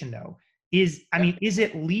conversation though. Is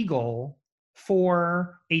it legal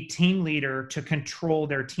for a team leader to control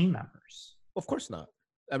their team members? Of course not.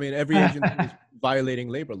 I mean, every agent is violating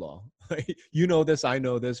labor law. You know this, I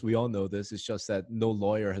know this, we all know this. It's just that no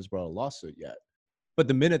lawyer has brought a lawsuit yet. But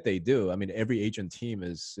the minute they do, I mean, every agent team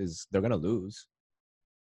they're going to lose.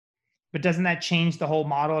 But doesn't that change the whole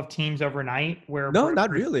model of teams overnight? No, not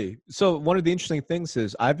really. So one of the interesting things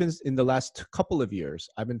is in the last couple of years,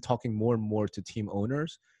 I've been talking more and more to team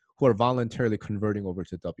owners who are voluntarily converting over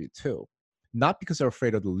to W-2. Not because they're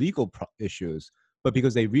afraid of the legal issues, but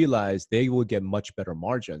because they realize they will get much better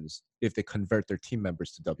margins if they convert their team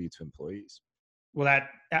members to W-2 employees. Well,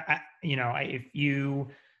 if you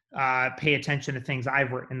pay attention to things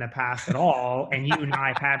I've written in the past at all, and you and I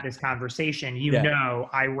have had this conversation,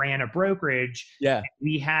 I ran a brokerage. Yeah.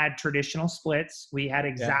 We had traditional splits. We had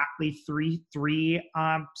exactly three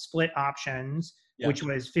split options, which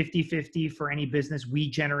was 50-50 for any business we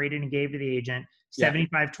generated and gave to the agent,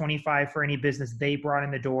 75-25 for any business they brought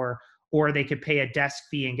in the door, or they could pay a desk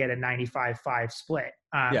fee and get a 95-5 split.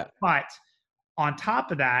 But on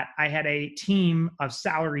top of that, I had a team of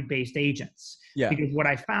salary-based agents. Because what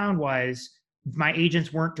I found was my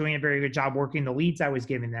agents weren't doing a very good job working the leads I was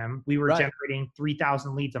giving them. We were Right. generating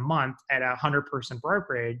 3,000 leads a month at a 100-person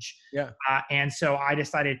brokerage. Yeah. And so I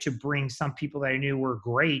decided to bring some people that I knew were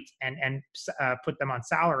great and put them on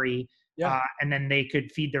salary. Yeah. And then they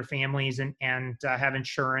could feed their families and have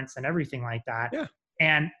insurance and everything like that. Yeah.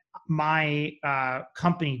 And my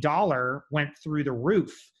company dollar went through the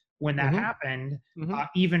roof when that Mm-hmm. happened, Mm-hmm.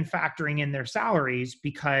 even factoring in their salaries,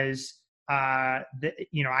 because I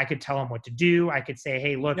could tell them what to do. I could say,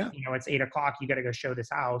 hey, look, Yeah. it's 8 o'clock. You got to go show this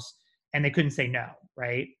house. And they couldn't say no.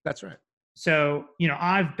 Right. That's right. So,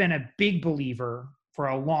 I've been a big believer for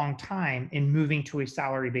a long time in moving to a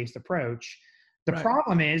salary-based approach. The Right.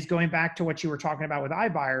 problem is, going back to what you were talking about with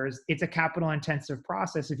iBuyers, it's a capital intensive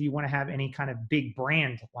process if you want to have any kind of big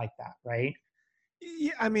brand like that. Right.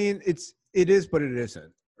 Yeah, I mean, it is, but it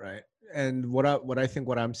isn't, right? And what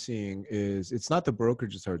I'm seeing is it's not the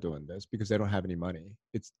brokerages that are doing this because they don't have any money.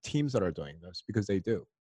 It's teams that are doing this because they do.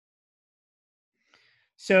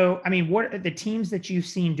 So, I mean, what are the teams that you've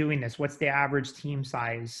seen doing this? What's the average team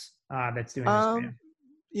size that's doing this? Um,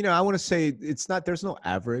 I want to say it's not. There's no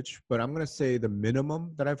average, but I'm going to say the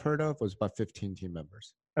minimum that I've heard of was about 15 team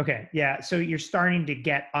members. Okay, yeah. So you're starting to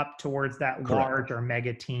get up towards that Correct. large or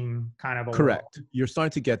mega team kind of a world. Correct. You're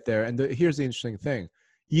starting to get there, and here's the interesting thing.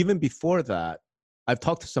 Even before that, I've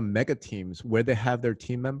talked to some mega teams where they have their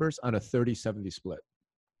team members on a 30-70 split.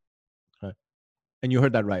 Right? And you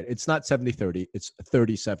heard that right. It's not 70-30, it's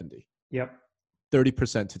 30-70. Yep.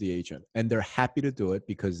 30% to the agent. And they're happy to do it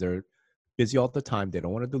because they're busy all the time. They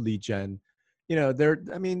don't want to do lead gen.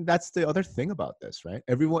 That's the other thing about this, right?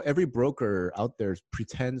 Every broker out there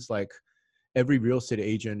pretends like every real estate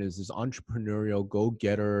agent is this entrepreneurial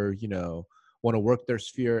go-getter, want to work their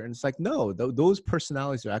sphere. And it's like, no, those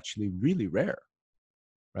personalities are actually really rare,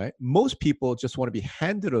 right? Most people just want to be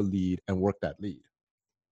handed a lead and work that lead.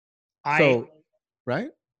 Right?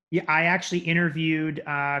 Yeah, I actually interviewed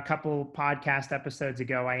a couple podcast episodes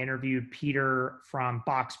ago. I interviewed Peter from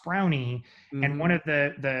Box Brownie, and one of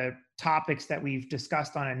the topics that we've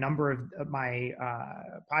discussed on a number of my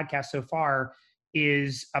podcasts so far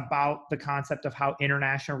is about the concept of how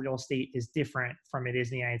international real estate is different from it is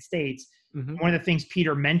in the United States. One of the things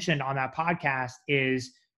Peter mentioned on that podcast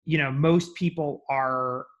is, most people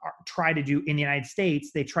are try to do in the United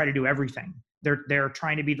States, they try to do everything. They're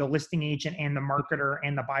trying to be the listing agent and the marketer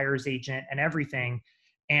and the buyer's agent and everything.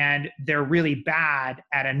 And they're really bad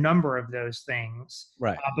at a number of those things,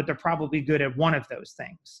 right? But they're probably good at one of those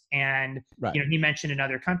things. And, right. He mentioned in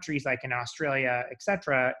other countries, like in Australia, et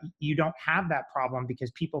cetera, you don't have that problem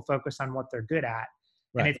because people focus on what they're good at.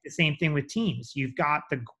 Right. And it's the same thing with teams. You've got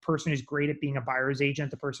the person who's great at being a buyer's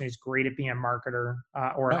agent, the person who's great at being a marketer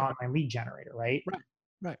or an online lead generator, right?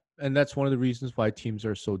 Right. And that's one of the reasons why teams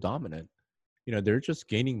are so dominant. They're just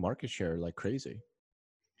gaining market share like crazy.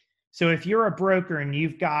 So if you're a broker and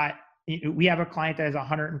we have a client that has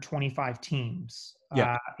 125 teams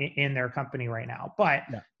in their company right now, but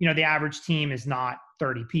the average team is not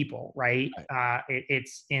 30 people, right?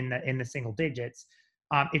 It's in the single digits.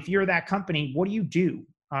 If you're that company, what do you do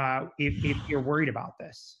if you're worried about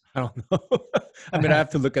this? I don't know. I mean, I have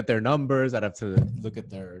to look at their numbers. I'd have to look at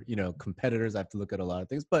their, competitors. I have to look at a lot of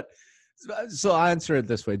things, but so I answer it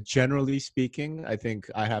this way. Generally speaking, I think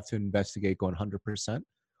I have to investigate going 100%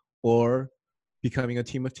 or becoming a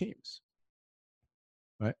team of teams.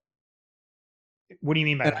 Right? What do you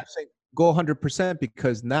mean by that? I say go 100%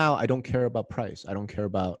 because now I don't care about price. I don't care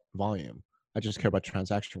about volume. I just care about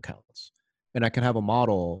transaction counts. And I can have a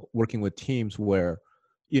model working with teams where,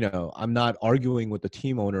 I'm not arguing with the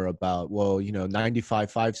team owner about,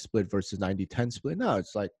 95-5 split versus 90-10 split. No,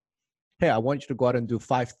 it's like, hey, I want you to go out and do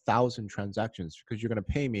 5,000 transactions because you're going to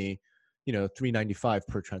pay me, $395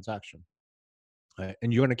 per transaction. Right?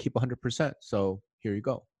 And you're going to keep 100%. So here you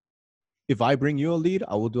go. If I bring you a lead,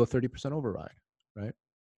 I will do a 30% override. Right.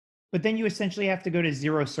 But then you essentially have to go to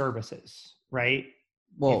zero services, right?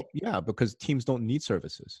 Well, yeah, because teams don't need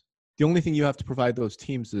services. The only thing you have to provide those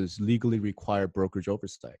teams is legally required brokerage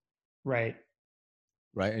oversight. Right.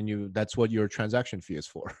 Right. And that's what your transaction fee is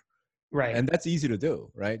for. Right. And that's easy to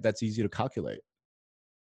do, right? That's easy to calculate.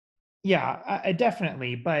 Yeah,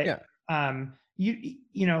 definitely. But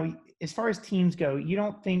as far as teams go, you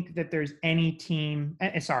don't think that there's any team.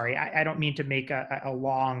 Sorry, I don't mean to make a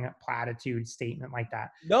long platitude statement like that.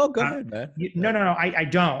 No, go ahead, man. No, I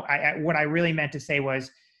don't. What I really meant to say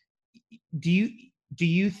was, do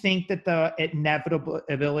you think that the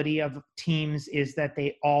inevitability of teams is that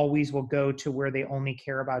they always will go to where they only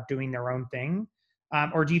care about doing their own thing?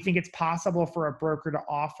 Or do you think it's possible for a broker to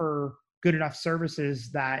offer good enough services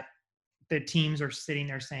that the teams are sitting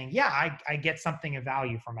there saying, yeah, I get something of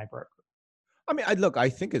value from my broker? I mean, I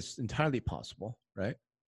think it's entirely possible, right?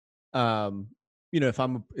 Um, if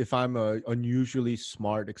I'm a unusually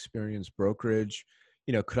smart, experienced brokerage,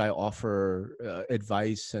 could I offer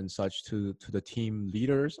advice and such to the team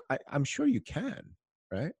leaders? I'm sure you can,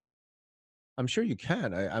 right? I'm sure you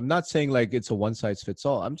can. I'm not saying like it's a one size fits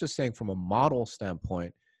all. I'm just saying from a model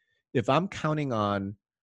standpoint, if I'm counting on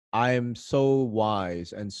I'm so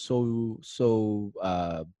wise and so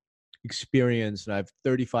experienced, and I have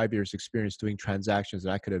 35 years experience doing transactions,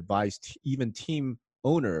 and I could advise even team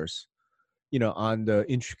owners, on the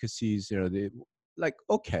intricacies, like,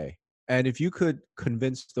 okay. And if you could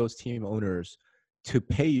convince those team owners to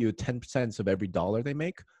pay you 10 cents of every dollar they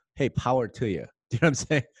make, hey, power to you. Do you know what I'm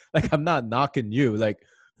saying? Like, I'm not knocking you. Like,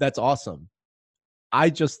 that's awesome. I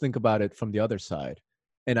just think about it from the other side.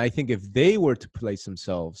 And I think if they were to place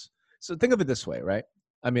themselves, so think of it this way, right?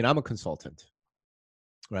 I mean, I'm a consultant,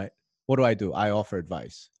 right? What do? I offer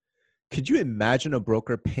advice. Could you imagine a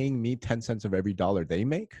broker paying me 10 cents of every dollar they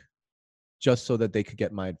make just so that they could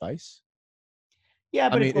get my advice? Yeah, I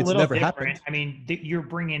but it's mean, a it's little never different. happened. I mean, you're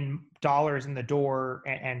bringing dollars in the door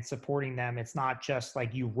and supporting them. It's not just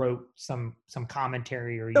like you wrote some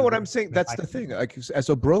commentary or No, you what I'm wrote saying, some that's advice. the thing. Like, as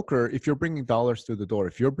a broker, if you're bringing dollars through the door,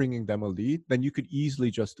 if you're bringing them a lead, then you could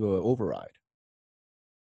easily just do an override,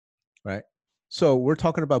 right? So we're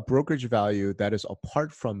talking about brokerage value that is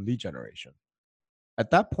apart from lead generation. At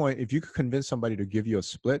that point, if you could convince somebody to give you a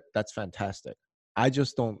split, that's fantastic. I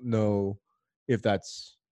just don't know if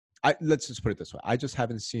that's, let's just put it this way. I just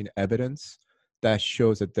haven't seen evidence that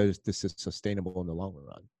shows that this is sustainable in the long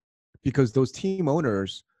run, because those team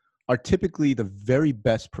owners are typically the very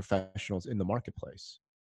best professionals in the marketplace.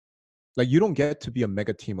 Like, you don't get to be a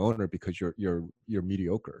mega team owner because you're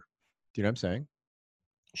mediocre. Do you know what I'm saying?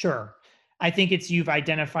 Sure. I think it's you've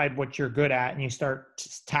identified what you're good at and you start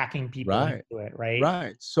tacking people Right. into it, right?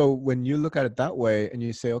 Right. So when you look at it that way and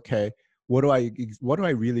you say, okay, what do I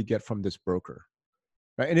really get from this broker?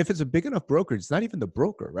 Right. And if it's a big enough broker, it's not even the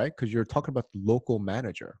broker, right? Because you're talking about the local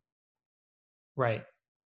manager. Right.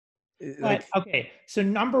 But Like, okay, so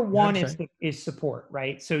number you know what I'm one saying? is support,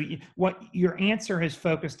 right? So what your answer has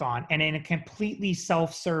focused on, and in a completely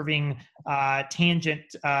self-serving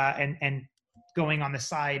tangent, and going on the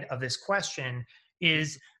side of this question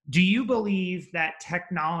is: do you believe that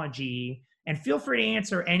technology? And feel free to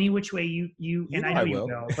answer any which way you You and I know know I you will.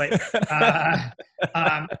 will, but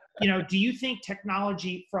uh, do you think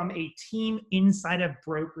technology from a team inside of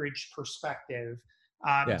brokerage perspective?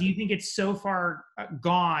 Yeah. Do you think it's so far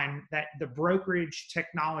gone that the brokerage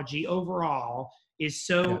technology overall is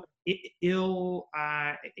Yeah. so ill,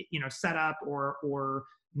 set up or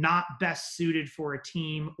not best suited for a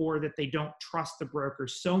team, or that they don't trust the broker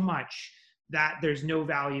so much that there's no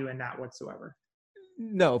value in that whatsoever?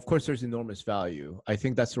 No, of course there's enormous value. I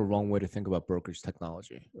think that's the wrong way to think about brokerage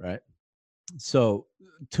technology, right? So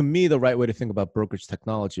to me, the right way to think about brokerage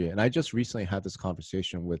technology, and I just recently had this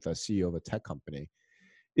conversation with a CEO of a tech company,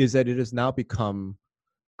 is that it has now become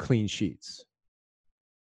clean sheets.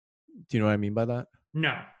 Do you know what I mean by that?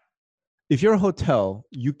 No. If you're a hotel,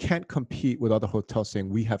 you can't compete with other hotels saying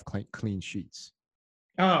we have clean sheets,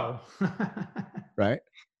 Oh. right?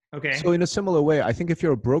 So Okay. in a similar way, I think if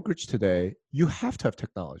you're a brokerage today, you have to have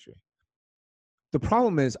technology. The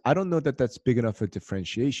problem is, I don't know that that's big enough a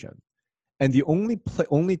differentiation. And the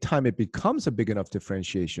only time it becomes a big enough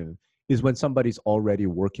differentiation is when somebody's already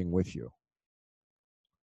working with you,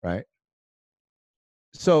 right?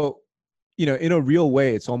 So, in a real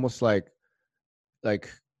way, it's almost like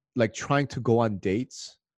like trying to go on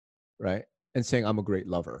dates, right? And saying I'm a great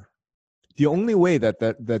lover. The only way that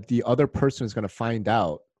the other person is going to find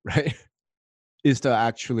out, right, is to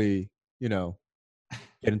actually, get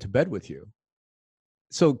into bed with you.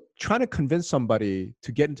 So trying to convince somebody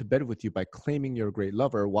to get into bed with you by claiming you're a great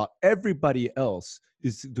lover while everybody else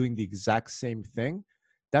is doing the exact same thing,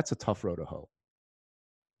 that's a tough road to hoe.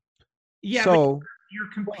 Yeah, but So,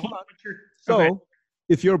 you're well, hold competing. on. But you're okay. So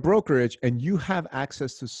if you're a brokerage and you have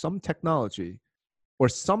access to some technology or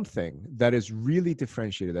something that is really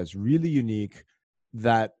differentiated, that's really unique,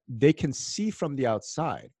 that they can see from the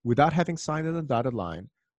outside without having signed on the dotted line,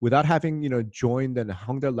 without having, joined and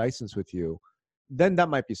hung their license with you, then that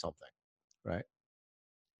might be something, right?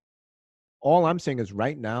 All I'm saying is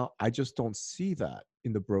right now, I just don't see that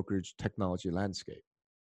in the brokerage technology landscape.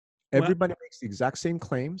 Well, Everybody makes the exact same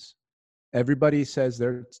claims. Everybody says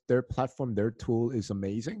their platform, their tool is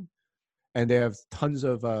amazing, and they have tons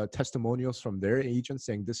of testimonials from their agents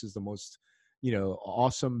saying this is the most,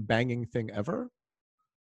 awesome banging thing ever.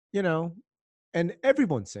 You know, and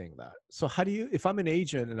everyone's saying that. So how do you? If I'm an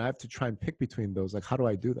agent and I have to try and pick between those, like how do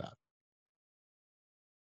I do that?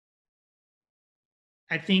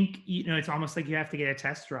 I think, it's almost like you have to get a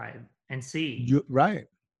test drive and see. Right,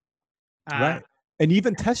 Uh, right. And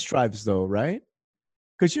even test drives though, right?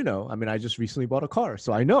 Because I mean, I just recently bought a car,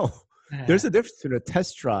 so I know uh, there's a difference between a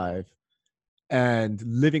test drive and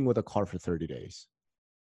living with a car for 30 days.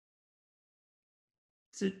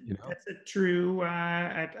 it's a, You know? that's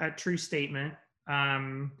a true statement.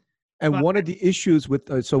 Um, And but one of the issues with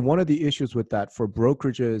one of the issues with that for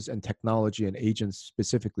brokerages and technology and agents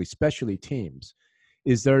specifically, especially teams,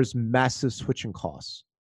 is there's massive switching costs,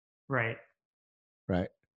 right. right?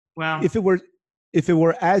 Well, If it were if it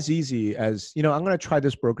were as easy as, I'm going to try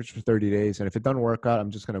this brokerage for 30 days and if it doesn't work out,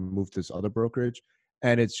 I'm just going to move to this other brokerage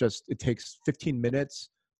and it takes 15 minutes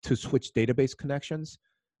to switch database connections,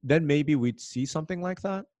 then maybe we'd see something like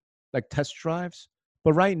that, like test drives.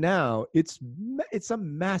 But right now, it's a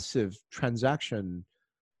massive transaction,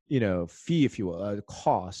 fee, if you will,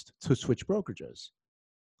 cost to switch brokerages.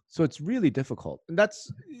 So it's really difficult. And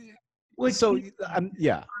that's well, so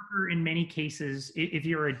yeah, broker in many cases, if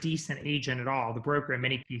you're a decent agent at all, the broker in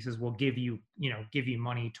many cases will give you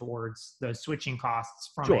money towards the switching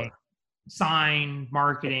costs from a sure, sign,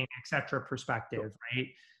 marketing, etc. sure, perspective, right?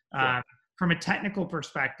 sure. From a technical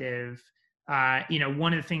perspective,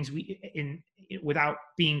 one of the things without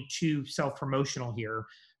being too self-promotional here,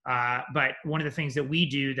 but one of the things that we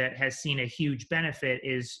do that has seen a huge benefit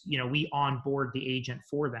is, we onboard the agent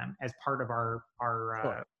for them as part of our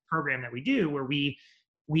Sure. program that we do, where we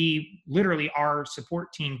literally, our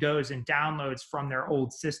support team goes and downloads from their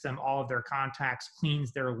old system all of their contacts,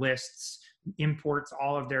 cleans their lists, imports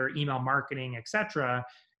all of their email marketing, etc.,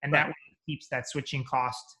 and Right. that keeps that switching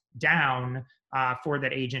cost down for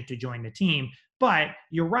that agent to join the team. But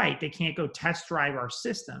you're right, they can't go test drive our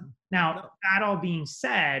system. Now, No. that all being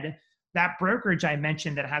said, that brokerage I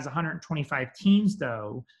mentioned that has 125 teams,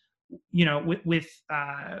 though, with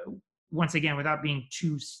once again, without being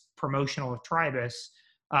too promotional of Tribus,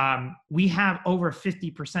 we have over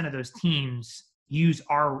 50% of those teams use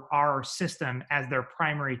our system as their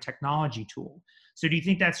primary technology tool. So do you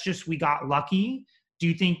think that's just we got lucky? Do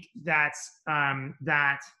you think that's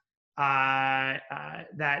that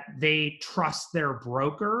they trust their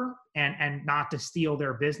broker and not to steal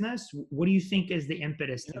their business? What do you think is the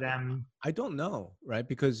impetus to them? I don't know, right?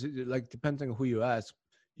 Because like depending on who you ask,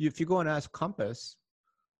 if you go and ask Compass,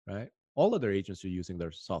 right, all of their agents are using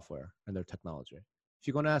their software and their technology. If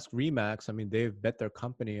you're going to ask Remax, I mean, they've bet their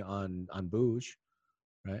company on Booj,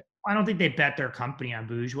 right? I don't think they bet their company on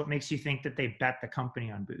Booj. What makes you think that they bet the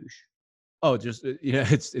company on Booj? Oh, just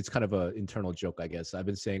it's kind of an internal joke, I guess. I've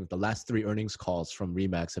been saying the last 3 earnings calls from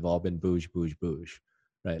Remax have all been Booj, Booj, Booj,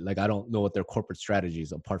 right? Like I don't know what their corporate strategy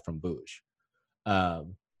is apart from Booj.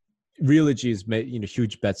 Um, Realogy's made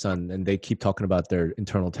huge bets on, and they keep talking about their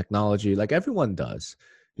internal technology, like everyone does.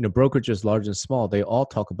 Brokerages large and small, they all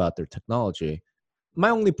talk about their technology. My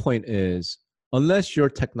only point is, unless your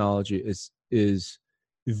technology is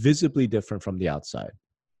visibly different from the outside,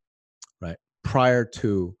 right? Prior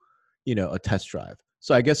to a test drive.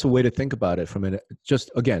 So I guess a way to think about it just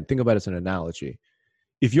again, think about it as an analogy.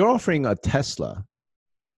 If you're offering a Tesla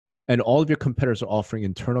and all of your competitors are offering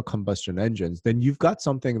internal combustion engines, then you've got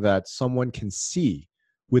something that someone can see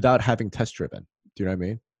without having test driven. Do you know what I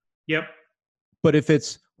mean? Yep. But if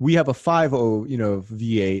it's we have a 5.0,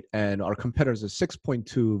 V8 and our competitors a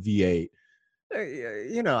 6.2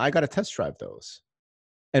 V8, I got to test drive those.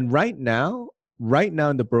 And right now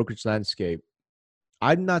in the brokerage landscape,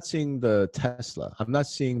 I'm not seeing the Tesla. I'm not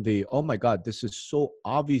seeing oh my God, this is so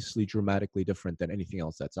obviously dramatically different than anything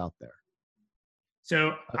else that's out there.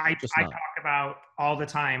 So I Just talk not. about all the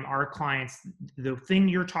time, our clients, the thing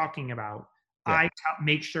you're talking about, Yeah.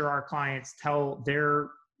 make sure our clients tell their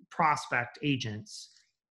prospect agents,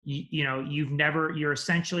 you're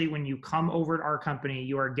essentially, when you come over to our company,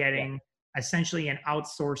 you are Yeah. getting essentially an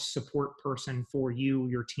outsourced support person for you,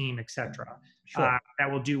 your team, etc. Sure. That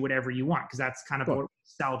will do whatever you want, because that's kind of Sure. what we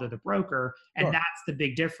sell to the broker. And Sure. that's the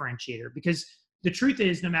big differentiator, because the truth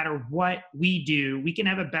is, no matter what we do, we can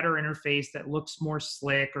have a better interface that looks more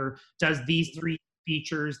slick or does these three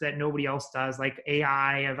features that nobody else does, like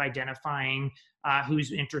AI of identifying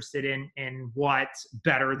who's interested in what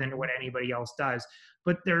better than what anybody else does.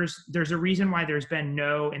 But there's a reason why there's been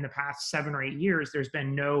in the past 7 or 8 years, there's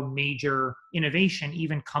been no major innovation.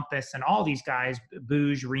 Even Compass and all these guys,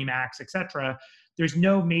 Booj, Remax, etc. There's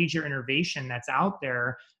no major innovation that's out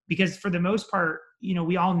there, because for the most part,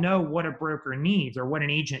 we all know what a broker needs, or what an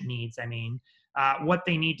agent needs. I mean, what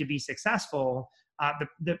they need to be successful.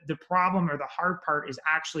 The problem or the hard part is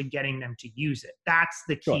actually getting them to use it. That's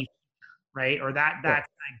the Sure. key, right? Or Sure. that's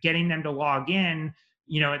getting them to log in.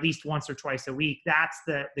 at least once or twice a week, that's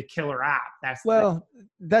the killer app. That's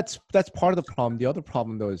part of the problem. The other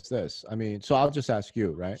problem though is this. I mean, so I'll just ask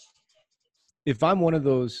you, right? If I'm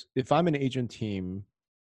an agent team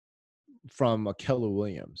from a Keller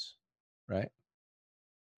Williams, right?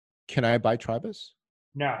 Can I buy Tribus?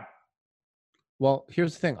 No. Well,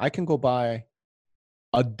 here's the thing. I can go buy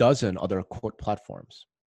a dozen other quote platforms.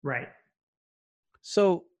 Right.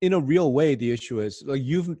 So in a real way, the issue is like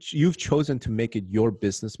you've chosen to make it your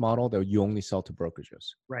business model that you only sell to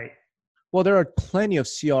brokerages. Right. Well, there are plenty of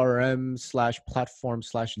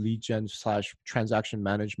CRM/platform/lead gen/transaction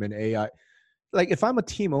management AI. Like if I'm a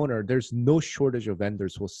team owner, there's no shortage of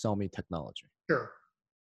vendors who will sell me technology. Sure.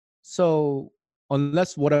 So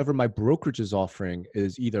unless whatever my brokerage is offering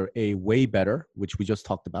is either a way better, which we just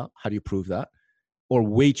talked about, how do you prove that, or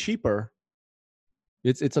way cheaper,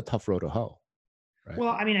 it's a tough road to hoe. Right. Well,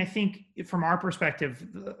 I mean, I think from our perspective,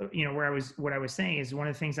 what I was saying is one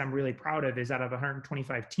of the things I'm really proud of is out of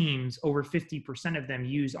 125 teams, over 50% of them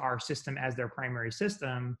use our system as their primary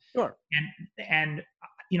system. Sure. And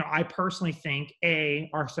I personally think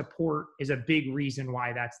our support is a big reason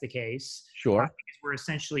why that's the case. Sure. Because we're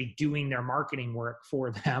essentially doing their marketing work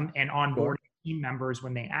for them and onboarding team members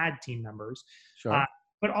when they add team members. Sure.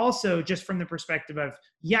 But also just from the perspective of,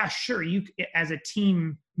 yeah, sure, you as a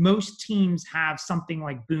team, most teams have something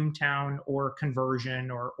like Boomtown or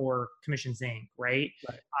Conversion or Commissions Inc., right?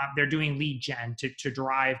 They're doing lead gen to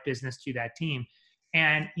drive business to that team.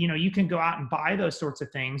 And, you can go out and buy those sorts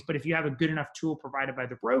of things, but if you have a good enough tool provided by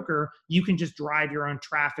the broker, you can just drive your own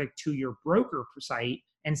traffic to your broker site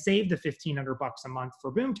and save the $1,500 a month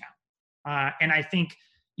for Boomtown. And I think,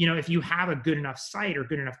 if you have a good enough site or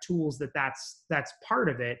good enough tools that's part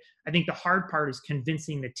of it. I think the hard part is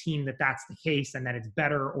convincing the team that that's the case and that it's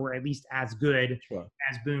better or at least as good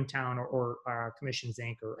as Boomtown or Commissions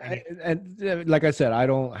Inc. And like I said, I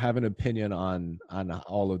don't have an opinion on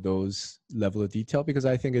all of those level of detail because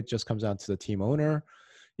I think it just comes down to the team owner,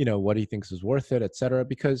 what he thinks is worth it, et cetera.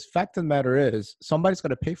 Because fact of the matter is somebody's going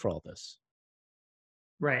to pay for all this.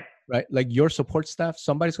 Right. Like your support staff,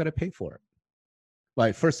 somebody's going to pay for it.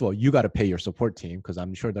 Like, first of all, you got to pay your support team because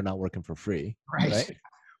I'm sure they're not working for free. Right.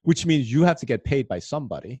 Which means you have to get paid by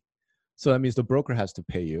somebody. So that means the broker has to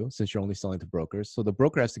pay you since you're only selling to brokers. So the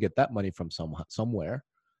broker has to get that money from somewhere.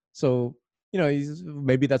 So,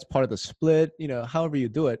 maybe that's part of the split, however you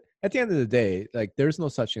do it. At the end of the day, like there's no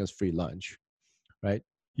such thing as free lunch, right?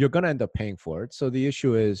 You're going to end up paying for it. So the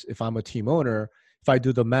issue is if I'm a team owner, if I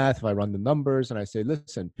do the math, if I run the numbers and I say,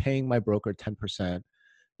 listen, paying my broker 10%,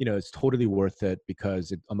 it's totally worth it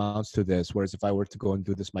because it amounts to this. Whereas if I were to go and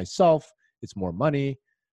do this myself, it's more money.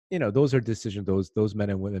 Those are decisions those men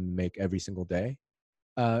and women make every single day.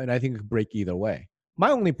 And I think it could break either way. My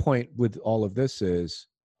only point with all of this is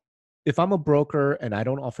if I'm a broker and I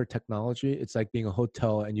don't offer technology, it's like being a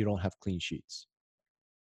hotel and you don't have clean sheets.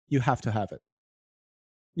 You have to have it.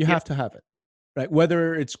 You have to have it, right?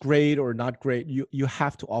 Whether it's great or not great, you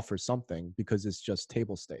have to offer something because it's just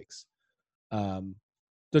table stakes.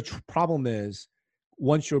 The problem is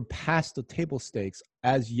once you're past the table stakes,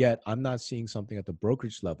 as yet, I'm not seeing something at the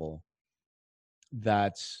brokerage level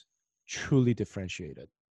that's truly differentiated.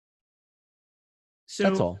 So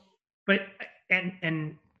that's all. But,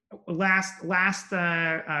 and last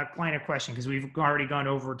line of question, because we've already gone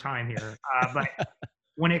over time here, but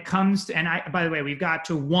when it comes to, by the way, we've got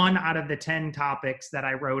to 1 out of the 10 topics that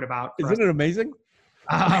I wrote about. Isn't it amazing?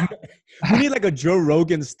 We need like a Joe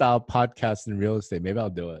Rogan style podcast in real estate. Maybe I'll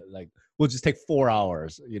do it. Like we'll just take 4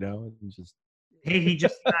 hours, and just. Hey, he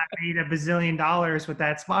just made $1 bazillion with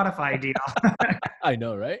that Spotify deal. I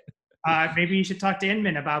know, right? Maybe you should talk to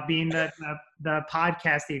Inman about being the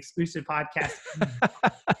podcast, the exclusive podcast.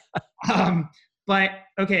 But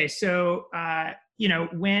okay, so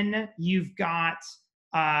when you've got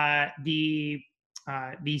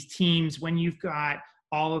these teams, when you've got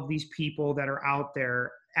all of these people that are out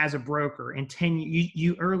there as a broker in 10,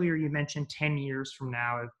 you earlier you mentioned 10 years from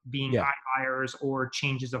now of being iBuyers or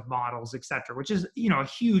changes of models, et cetera, which is, a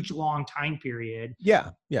huge long time period. Yeah.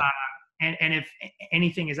 And if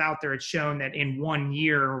anything is out there, it's shown that in 1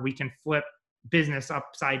 year we can flip business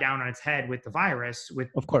upside down on its head with the virus, with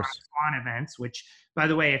of course swan events, which by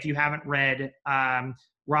the way, if you haven't read,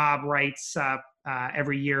 Rob writes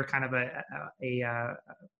every year kind of a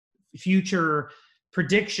future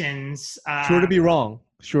predictions. Sure to be wrong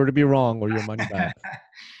or your money back.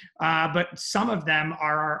 But some of them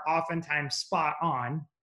are oftentimes spot on.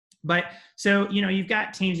 But so, you've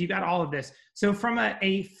got teams, you've got all of this. So from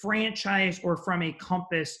a franchise or from a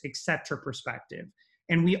Compass, et cetera perspective,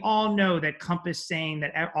 And we all know that Compass saying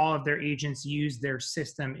that all of their agents use their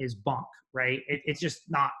system is bunk, right? It's just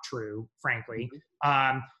not true, frankly.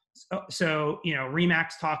 So,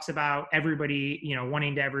 Remax talks about everybody,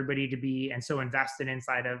 wanting everybody to be and so invested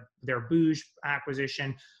inside of their Booz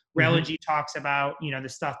acquisition. Relogy talks about, the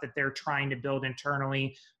stuff that they're trying to build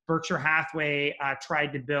internally. Berkshire Hathaway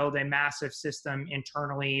tried to build a massive system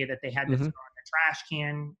internally that they had to throw in the trash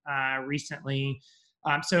can recently.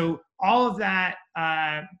 So all of that,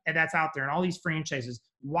 that's out there and all these franchises.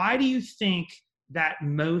 Why do you think that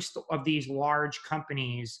most of these large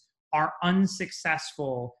companies are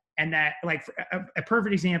unsuccessful? And that, like, a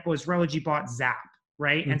perfect example is Relogy bought Zap,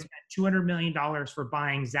 right? And spent $200 million for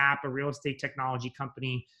buying Zap, a real estate technology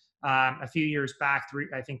company, a few years back, 3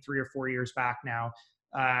 or 4 years back now.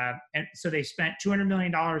 And so they spent $200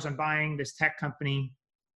 million on buying this tech company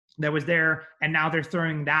that was there, and now they're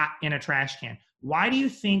throwing that in a trash can. Why do you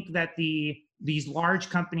think that these large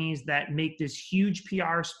companies that make this huge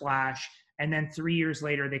PR splash, and then 3 years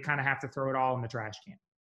later, they kind of have to throw it all in the trash can?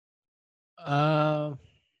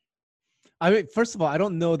 I mean, first of all, I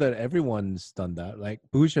don't know that everyone's done that. Like,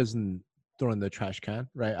 Booz hasn't thrown in the trash can,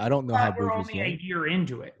 right? I don't know how Booz is only a year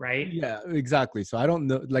into it, right? Yeah, exactly. So I don't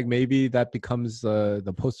know, like, maybe that becomes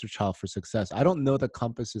the poster child for success. I don't know that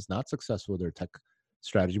Compass is not successful with their tech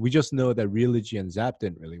strategy. We just know that Realogy and Zap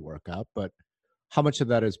didn't really work out. But how much of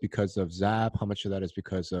that is because of Zap? How much of that is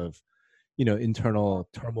because of, internal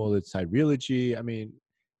turmoil inside Realogy? I mean,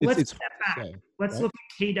 it's hard to say. Let's look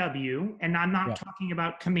at KW, and I'm not Yeah. talking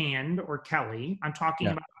about Command or Kelly. I'm talking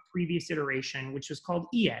about the previous iteration, which was called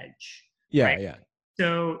eEdge. Yeah, right? yeah.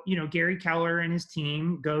 So, Gary Keller and his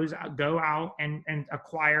team go out and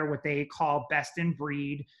acquire what they call best in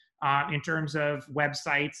breed in terms of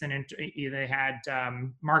websites. And they had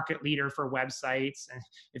market leader for websites. And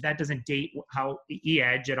if that doesn't date how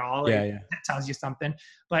eEdge at all, that tells you something.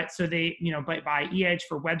 But so they, buy eEdge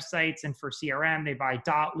for websites and for CRM. They buy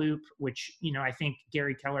Dotloop, which, I think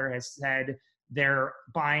Gary Keller has said their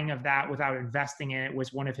buying of that without investing in it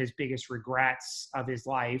was one of his biggest regrets of his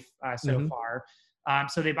life so far.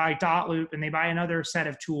 So they buy Dotloop and they buy another set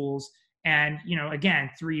of tools. And,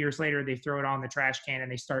 again, 3 years later, they throw it all in the trash can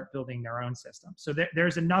and they start building their own system. So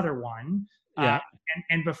there's another one.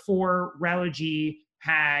 And before Relogy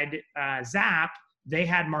had Zap, they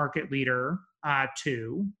had Market Leader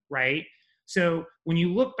too, right? So when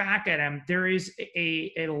you look back at them, there is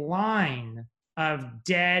a line of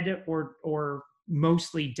dead or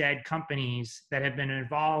mostly dead companies that have been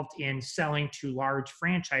involved in selling to large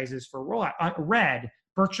franchises for rollout.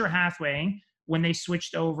 Berkshire Hathaway, when they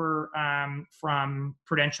switched over from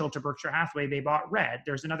Prudential to Berkshire Hathaway, they bought Red.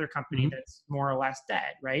 There's another company that's more or less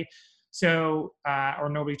dead, right? So, or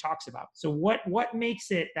nobody talks about. So what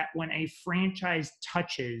makes it that when a franchise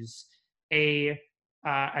touches a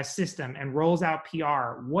system and rolls out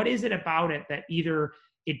PR, what is it about it that either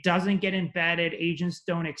it doesn't get embedded, agents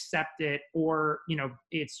don't accept it, or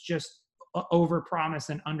it's just overpromise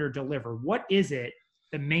and underdeliver? What is it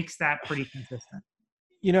that makes that pretty consistent?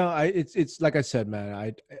 It's like I said,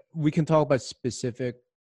 man. We can talk about specific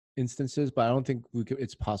instances, but I don't think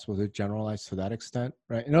it's possible to generalize to that extent,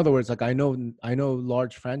 right? In other words, like I know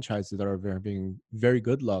large franchises that are being very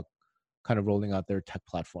good luck, kind of rolling out their tech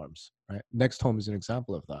platforms, right? Next Home is an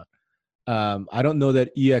example of that. I don't know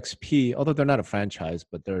that EXP, although they're not a franchise,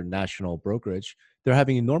 but they're a national brokerage, they're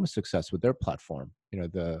having enormous success with their platform,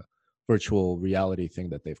 the virtual reality thing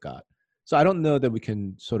that they've got. So I don't know that we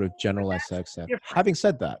can sort of generalize that extent. Having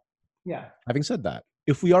said that,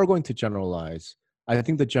 if we are going to generalize, I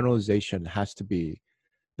think the generalization has to be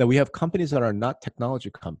that we have companies that are not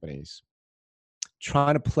technology companies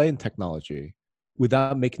trying to play in technology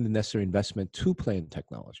without making the necessary investment to play in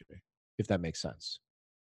technology, if that makes sense.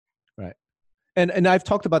 Right. And I've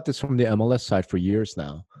talked about this from the MLS side for years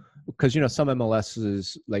now, because, some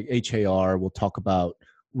MLSs like HAR will talk about,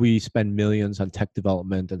 we spend millions on tech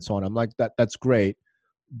development and so on. I'm like, that's great.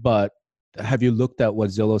 But have you looked at what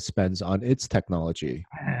Zillow spends on its technology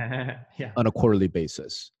on a quarterly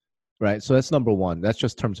basis? Right. So that's number one. That's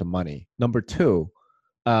just terms of money. Number two,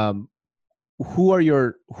 who are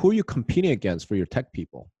you competing against for your tech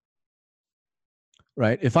people?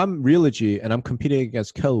 Right. If I'm Realogy and I'm competing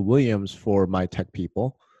against Keller Williams for my tech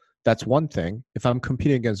people, that's one thing. If I'm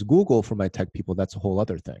competing against Google for my tech people, that's a whole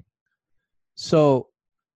other thing. So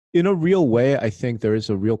in a real way, I think there is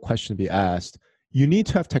a real question to be asked. You need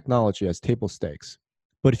to have technology as table stakes.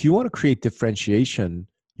 But if you want to create differentiation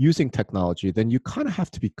using technology, then you kind of have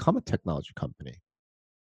to become a technology company.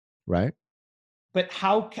 Right. But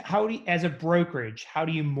how do you, as a brokerage, how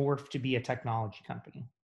do you morph to be a technology company?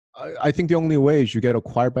 I think the only way is you get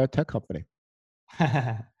acquired by a tech company.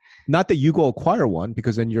 Not that you go acquire one,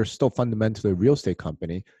 because then you're still fundamentally a real estate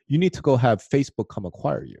company. You need to go have Facebook come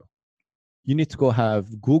acquire you. You need to go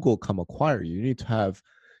have Google come acquire you. You need to have,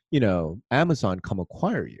 Amazon come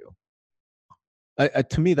acquire you.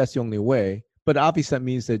 To me, that's the only way. But obviously, that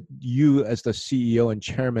means that you, as the CEO and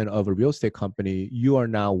chairman of a real estate company, you are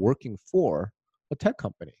now working for a tech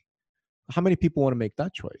company. How many people want to make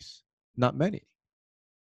that choice? Not many.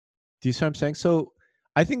 Do you see what I'm saying? So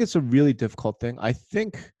I think it's a really difficult thing. I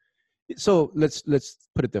think so. Let's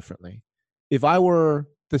put it differently. If I were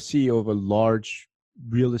the CEO of a large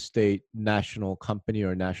real estate national company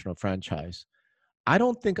or national franchise, I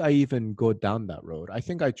don't think I even go down that road. I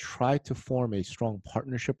think I try to form a strong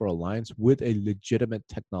partnership or alliance with a legitimate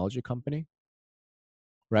technology company,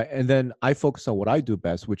 right? And then I focus on what I do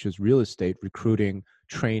best, which is real estate, recruiting,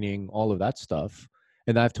 training, all of that stuff.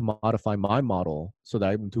 And I have to modify my model so that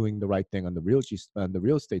I'm doing the right thing on the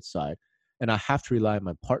real estate side. And I have to rely on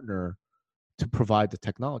my partner to provide the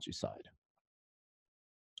technology side.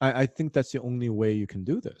 I think that's the only way you can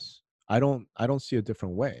do this. I don't see a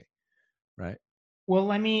different way, right? Well,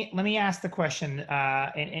 let me ask the question in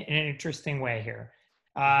an interesting way here.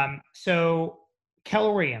 So,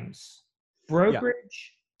 Keller Williams, Yeah.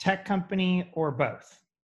 brokerage, tech company, or both?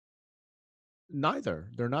 Neither.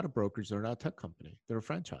 They're not a brokerage. They're not a tech company. They're a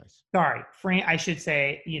franchise. Sorry, I should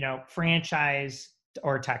say, franchise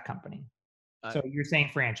or tech company. Uh, So you're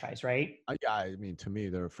saying franchise, right? yeah, I mean, to me,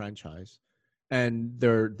 they're a franchise, and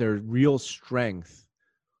their real strength,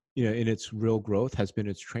 in its real growth has been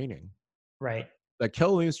its training. Right. Like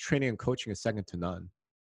Keller Williams training and coaching is second to none.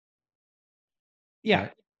 Yeah.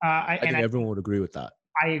 Right? I think everyone would agree with that.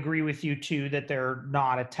 I agree with you too that they're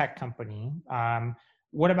not a tech company.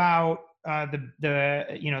 What about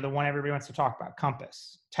the one everybody wants to talk about,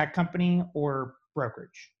 Compass, tech company or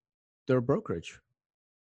brokerage? They're a brokerage.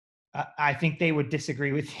 I think they would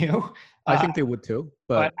disagree with you. I think they would too,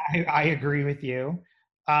 but but I agree with you.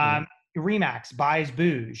 Remax buys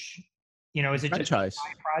Bouge. Is it just a franchise.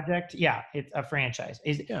 side project? Yeah, it's a franchise.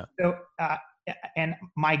 Yeah. So? And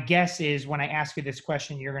my guess is when I ask you this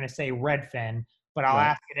question, you're going to say Redfin, but I'll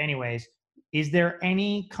ask it anyways. Is there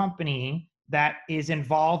any company that is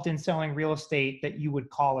involved in selling real estate that you would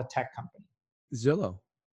call a tech company? Zillow.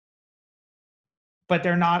 But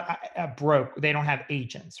they're not broke. They don't have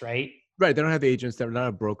agents, right? Right. They don't have agents. They're not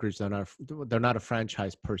a brokerage. They're not a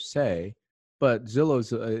franchise per se. But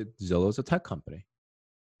Zillow's a tech company.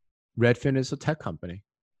 Redfin is a tech company,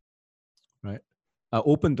 right?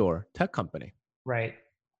 Open Door, tech company. Right.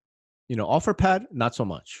 OfferPad, not so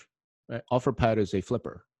much. Right? OfferPad is a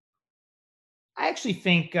flipper. I actually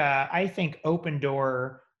think Open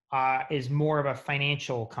Door is more of a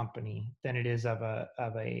financial company than it is of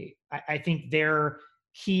a. I think their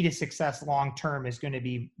key to success long term is going to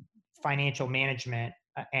be financial management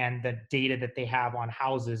and the data that they have on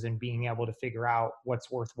houses and being able to figure out what's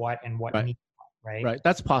worth what and what needs what, right? Right.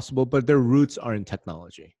 That's possible, but their roots are in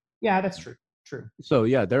technology. Yeah, that's true. True. So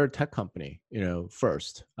yeah, they're a tech company,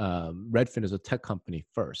 first. Redfin is a tech company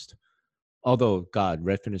first. Although, God,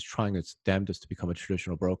 Redfin is trying its damnedest to become a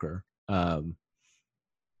traditional broker.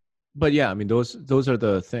 But yeah, I mean, those are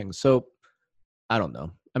the things. So I don't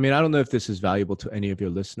know. I mean, I don't know if this is valuable to any of your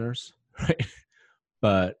listeners, right?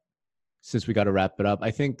 But since we got to wrap it up,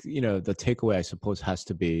 I think, the takeaway, I suppose, has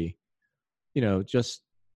to be, just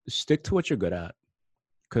stick to what you're good at.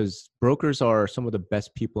 Because brokers are some of the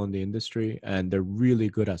best people in the industry, and they're really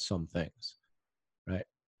good at some things, right?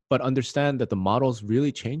 But understand that the model is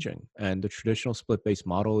really changing, and the traditional split-based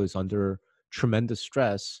model is under tremendous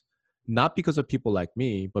stress, not because of people like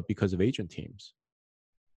me, but because of agent teams,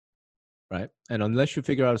 right? And unless you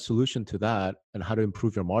figure out a solution to that and how to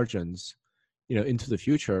improve your margins, into the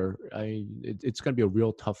future, it's going to be a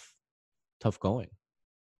real tough going.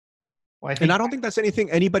 Well, and I don't think that's anything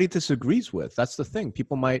anybody disagrees with. That's the thing.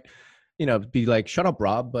 People might, be like, shut up,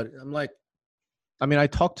 Rob. But I'm like, I mean, I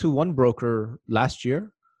talked to one broker last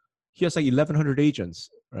year. He has like 1,100 agents,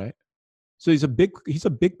 right? So he's a big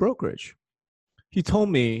brokerage. He told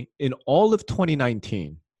me in all of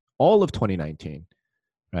 2019,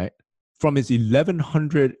 right? From his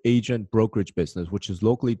 1,100 agent brokerage business, which is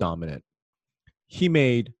locally dominant, he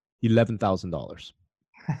made $11,000.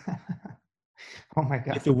 Oh my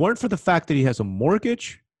God. If it weren't for the fact that he has a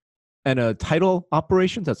mortgage and a title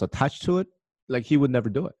operations that's attached to it, like, he would never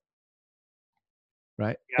do it.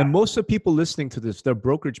 Right. Yeah. And most of the people listening to this, they're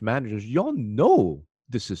brokerage managers. Y'all know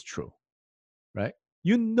this is true. Right.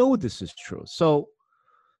 This is true. So,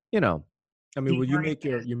 I mean, you make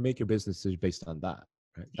your businesses based on that.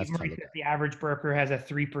 Right. That's the average broker has a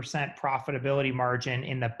 3% profitability margin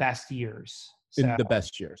in the best years. in So, the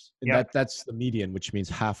best years. And yep. that's the median, which means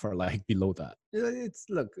half are like below that. It's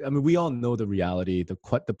look, I mean, we all know the reality. The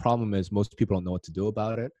problem is most people don't know what to do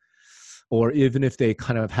about it. Or even if they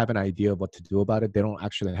kind of have an idea of what to do about it, they don't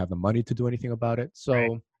actually have the money to do anything about it. Right.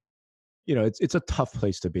 So, it's a tough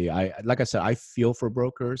place to be. Like I said, I feel for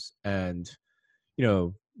brokers, and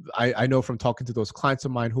I know from talking to those clients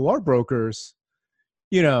of mine who are brokers,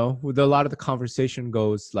 with a lot of the conversation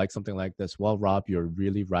goes like something like this. Well, Rob, you're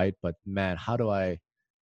really right, but man, how do I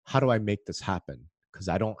make this happen? Because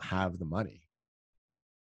I don't have the money.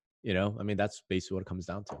 I mean, that's basically what it comes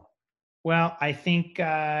down to. Well, I think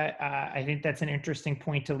that's an interesting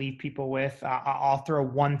point to leave people with. I'll throw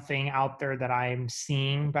one thing out there that I'm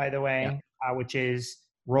seeing, by the Yeah. way, which is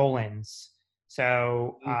roll-ins.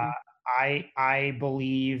 So Mhm. I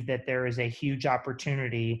believe that there is a huge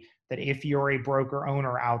opportunity that if you're a broker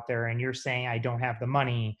owner out there and you're saying I don't have the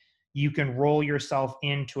money, you can roll yourself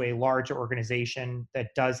into a large organization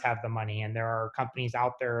that does have the money, and there are companies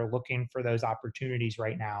out there looking for those opportunities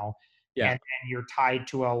right now. Yeah. And then you're tied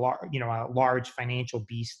to a large financial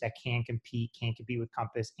beast that can compete with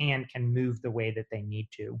Compass and can move the way that they need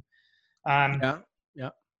to. Um, Yeah. Yeah.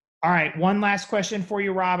 all right, one last question for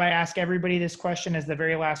you, Rob. I ask everybody this question as the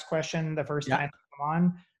very last question the first Yeah. time I come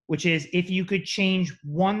on, which is if you could change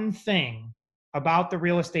one thing about the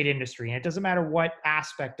real estate industry, and it doesn't matter what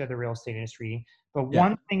aspect of the real estate industry, but Yeah.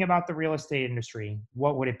 one thing about the real estate industry,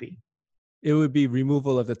 what would it be? It would be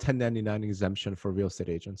removal of the 1099 exemption for real estate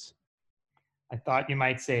agents. I thought you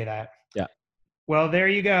might say that. Yeah. Well, there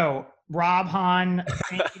you go. Rob Hahn,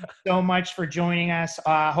 thank you so much for joining us.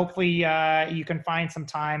 Hopefully you can find some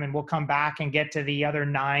time and we'll come back and get to the other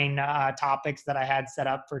 9 topics that I had set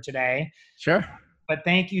up for today. Sure. But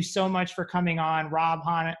thank you so much for coming on. Rob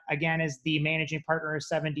Hahn, again, is the managing partner of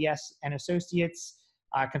 7DS and Associates,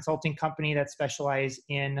 a consulting company that specializes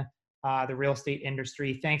in the real estate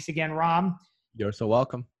industry. Thanks again, Rob. You're so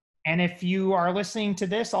welcome. And if you are listening to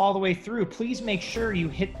this all the way through, please make sure you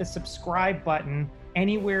hit the subscribe button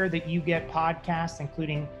anywhere that you get podcasts,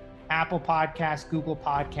 including Apple Podcasts, Google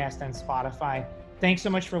Podcasts, and Spotify. Thanks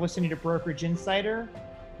so much for listening to Brokerage Insider.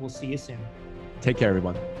 We'll see you soon. Take care,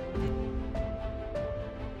 everyone.